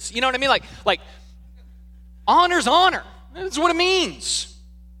is? You know what I mean? Like honor's honor. That's what it means.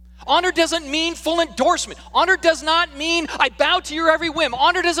 Honor doesn't mean full endorsement. Honor does not mean I bow to your every whim.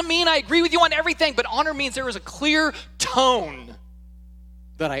 Honor doesn't mean I agree with you on everything, but honor means there is a clear tone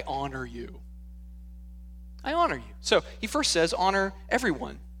that I honor you. I honor you. So he first says, honor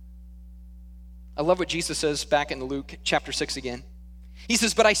everyone. I love what Jesus says back in Luke chapter 6 again. He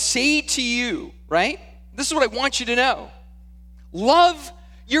says, but I say to you, right? This is what I want you to know. Love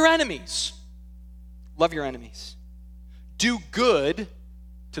your enemies. Love your enemies. Do good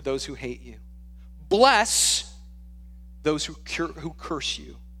to those who hate you. Bless those who curse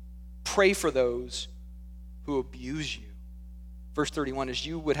you. Pray for those who abuse you. Verse 31 is,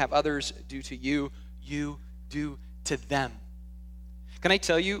 you would have others do to you, you do to them. Can I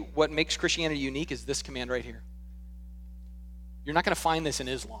tell you what makes Christianity unique is this command right here. You're not going to find this in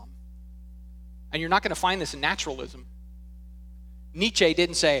Islam. And you're not going to find this in naturalism. Nietzsche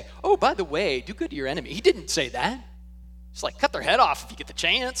didn't say, oh, by the way, do good to your enemy. He didn't say that. It's like, cut their head off if you get the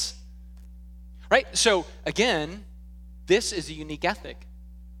chance. Right? So, again, this is a unique ethic.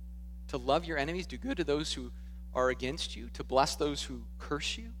 To love your enemies, do good to those who are against you, to bless those who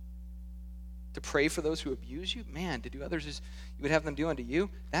curse you, to pray for those who abuse you. Man, to do others as you would have them do unto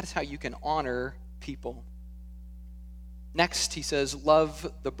you. That is how you can honor people. Next, he says, love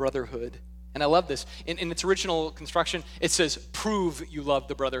the brotherhood. And I love this. In its original construction, it says, prove you love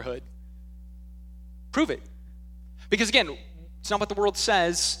the brotherhood. Prove it. Because again, it's not what the world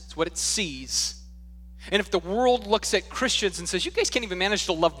says, it's what it sees. And if the world looks at Christians and says, you guys can't even manage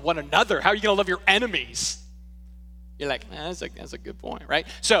to love one another, how are you going to love your enemies? You're like, that's a good point, right?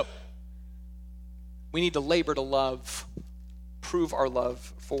 So, we need to labor to love, prove our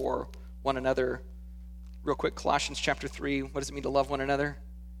love for one another. Real quick, Colossians chapter 3, what does it mean to love one another?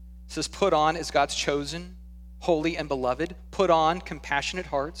 It says, put on as God's chosen, holy and beloved. Put on compassionate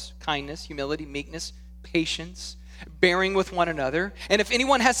hearts, kindness, humility, meekness, patience, bearing with one another. And if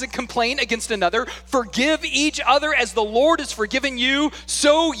anyone has a complaint against another, forgive each other as the Lord has forgiven you,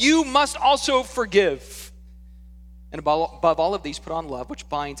 so you must also forgive. And above all of these, put on love, which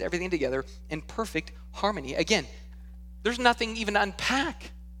binds everything together in perfect harmony. Again, there's nothing even to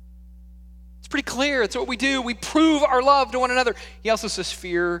unpack. It's pretty clear. It's what we do. We prove our love to one another. He also says,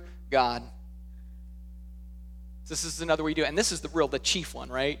 fear God. This is another way you do it. And this is the chief one,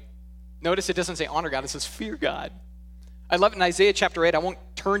 right? Notice it doesn't say honor God. It says fear God. I love it in Isaiah chapter 8. I won't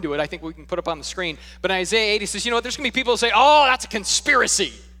turn to it. I think we can put it up on the screen. But in Isaiah 8, he says, you know what? There's going to be people who say, oh, that's a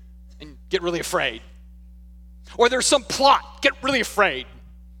conspiracy, and get really afraid. Or there's some plot. Get really afraid.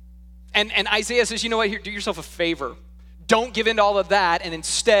 And Isaiah says, you know what? Here, do yourself a favor. Don't give in to all of that, and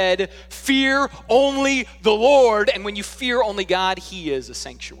instead fear only the Lord. And when you fear only God, he is a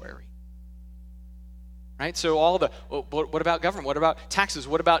sanctuary. Right? So what about government? What about taxes?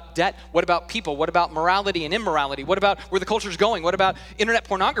 What about debt? What about people? What about morality and immorality? What about where the culture's going? What about internet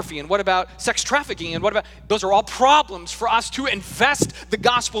pornography? And what about sex trafficking? And what about, those are all problems for us to invest the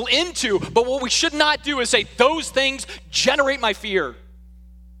gospel into. But what we should not do is say, those things generate my fear.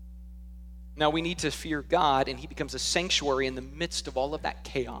 Now we need to fear God, and he becomes a sanctuary in the midst of all of that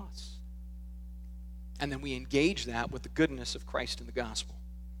chaos. And then we engage that with the goodness of Christ and the gospel.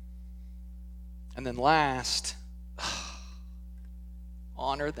 And then last,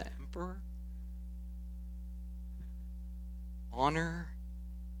 honor the emperor. Honor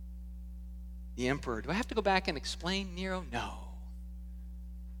the emperor. Do I have to go back and explain Nero? No.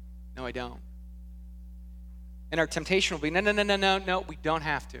 No, I don't. And our temptation will be, no, we don't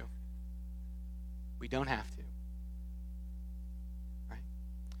have to. We don't have to. Right?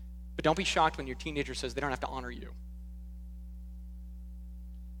 But don't be shocked when your teenager says they don't have to honor you.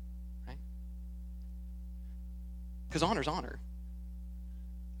 Because honor's honor.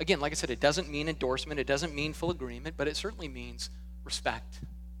 Again, like I said, it doesn't mean endorsement. It doesn't mean full agreement, but it certainly means respect.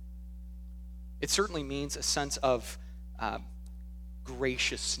 It certainly means a sense of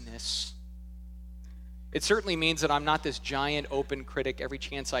graciousness. It certainly means that I'm not this giant open critic every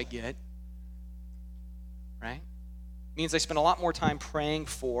chance I get. Right? It means I spend a lot more time praying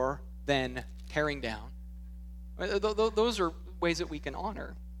for than tearing down. Those are ways that we can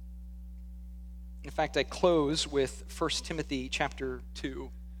honor. In fact, I close with 1 Timothy chapter 2.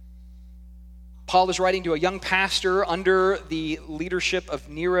 Paul is writing to a young pastor under the leadership of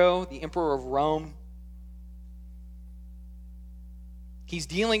Nero, the emperor of Rome. He's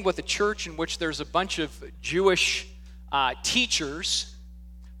dealing with a church in which there's a bunch of Jewish teachers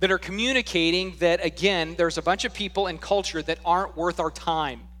that are communicating that, again, there's a bunch of people in culture that aren't worth our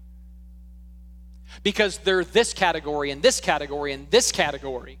time because they're this category and this category and this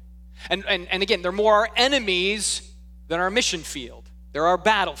category. And again, they're more our enemies than our mission field. They're our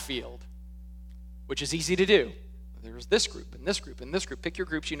battlefield, which is easy to do. There's this group and this group and this group. Pick your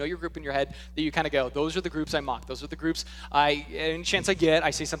groups. You know your group in your head that you kind of go, those are the groups I mock. Those are the groups any chance I get,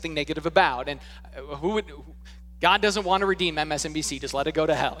 I say something negative about. And God doesn't want to redeem MSNBC. Just let it go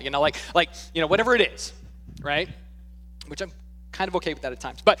to hell. Whatever it is, right? Which I'm kind of okay with that at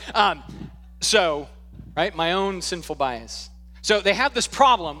times. But my own sinful bias. So they have this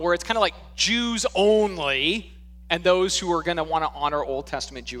problem where it's kind of like Jews only and those who are going to want to honor Old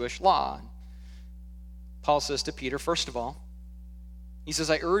Testament Jewish law. Paul says to Peter, first of all, he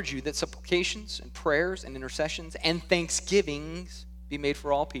says, I urge you that supplications and prayers and intercessions and thanksgivings be made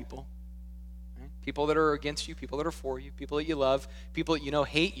for all people. Right? People that are against you, people that are for you, people that you love, people that you know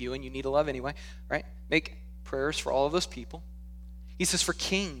hate you and you need to love anyway, right? Make prayers for all of those people. He says, for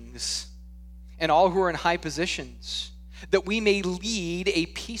kings and all who are in high positions, that we may lead a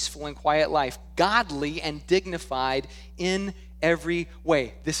peaceful and quiet life, godly and dignified in every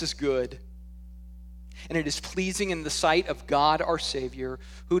way. This is good. And it is pleasing in the sight of God our Savior,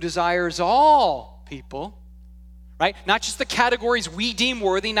 who desires all people, right? Not just the categories we deem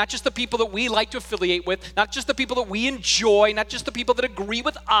worthy, not just the people that we like to affiliate with, not just the people that we enjoy, not just the people that agree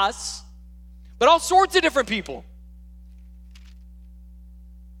with us, but all sorts of different people.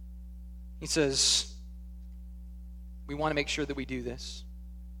 He says, we want to make sure that we do this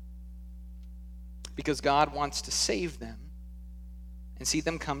because God wants to save them and see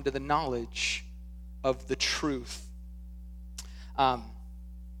them come to the knowledge of the truth. Again,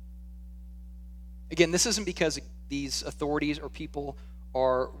 this isn't because these authorities or people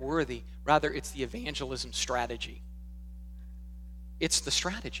are worthy. Rather, it's the evangelism strategy. It's the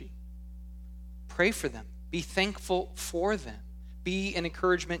strategy. Pray for them. Be thankful for them. Be an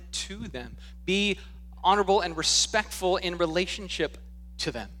encouragement to them. Be honorable and respectful in relationship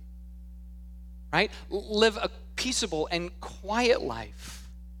to them. Right? Live a peaceable and quiet life.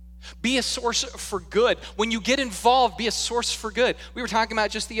 Be a source for good. When you get involved, be a source for good. We were talking about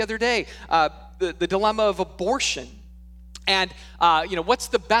just the other day, the dilemma of abortion. And, what's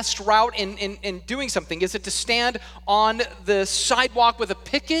the best route in doing something? Is it to stand on the sidewalk with a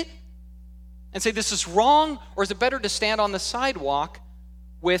picket and say this is wrong? Or is it better to stand on the sidewalk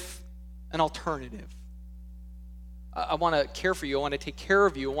with an alternative? I want to care for you. I want to take care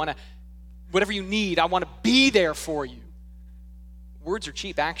of you. Whatever you need, I want to be there for you. Words are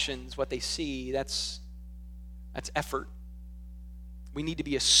cheap. Actions, what they see, that's effort. We need to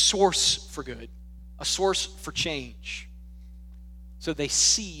be a source for good, a source for change, so they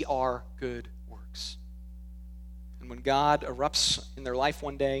see our good works. And when God erupts in their life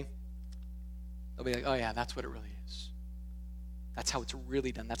one day, they'll be like, oh yeah, that's what it really is. That's how it's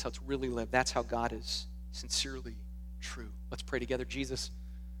really done. That's how it's really lived. That's how God is sincerely true. Let's pray together. Jesus,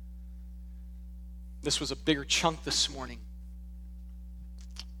 this was a bigger chunk this morning.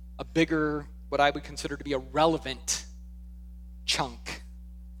 A bigger, what I would consider to be a relevant chunk.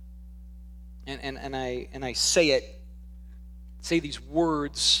 And I say these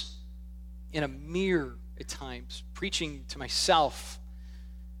words in a mirror at times, preaching to myself,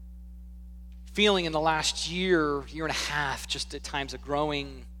 feeling in the last year and a half, just at times a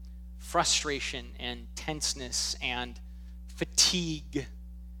growing frustration and tenseness and fatigue.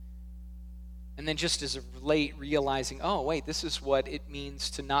 And then just as of late, realizing, oh, wait, this is what it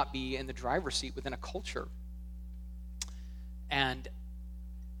means to not be in the driver's seat within a culture. And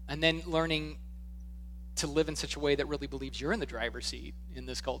then learning to live in such a way that really believes you're in the driver's seat in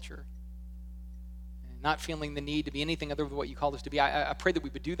this culture. And not feeling the need to be anything other than what you call us to be. I pray that we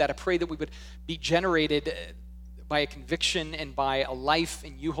would do that. I pray that we would be generated by a conviction and by a life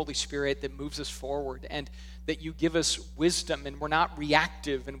in you, Holy Spirit, that moves us forward, and that you give us wisdom, and we're not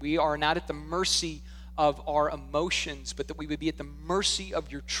reactive, and we are not at the mercy of our emotions, but that we would be at the mercy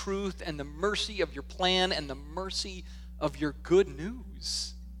of your truth and the mercy of your plan and the mercy of your good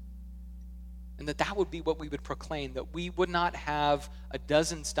news. And that would be what we would proclaim, that we would not have a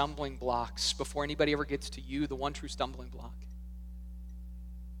dozen stumbling blocks before anybody ever gets to you, the one true stumbling block.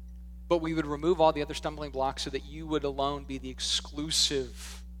 But we would remove all the other stumbling blocks so that you would alone be the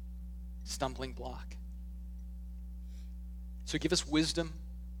exclusive stumbling block. So give us wisdom,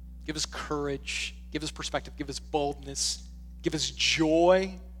 Give us courage. Give us perspective. Give us boldness. Give us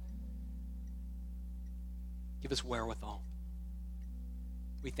joy. Give us wherewithal.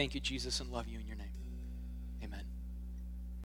 We thank you, Jesus, and love you in your name. Amen.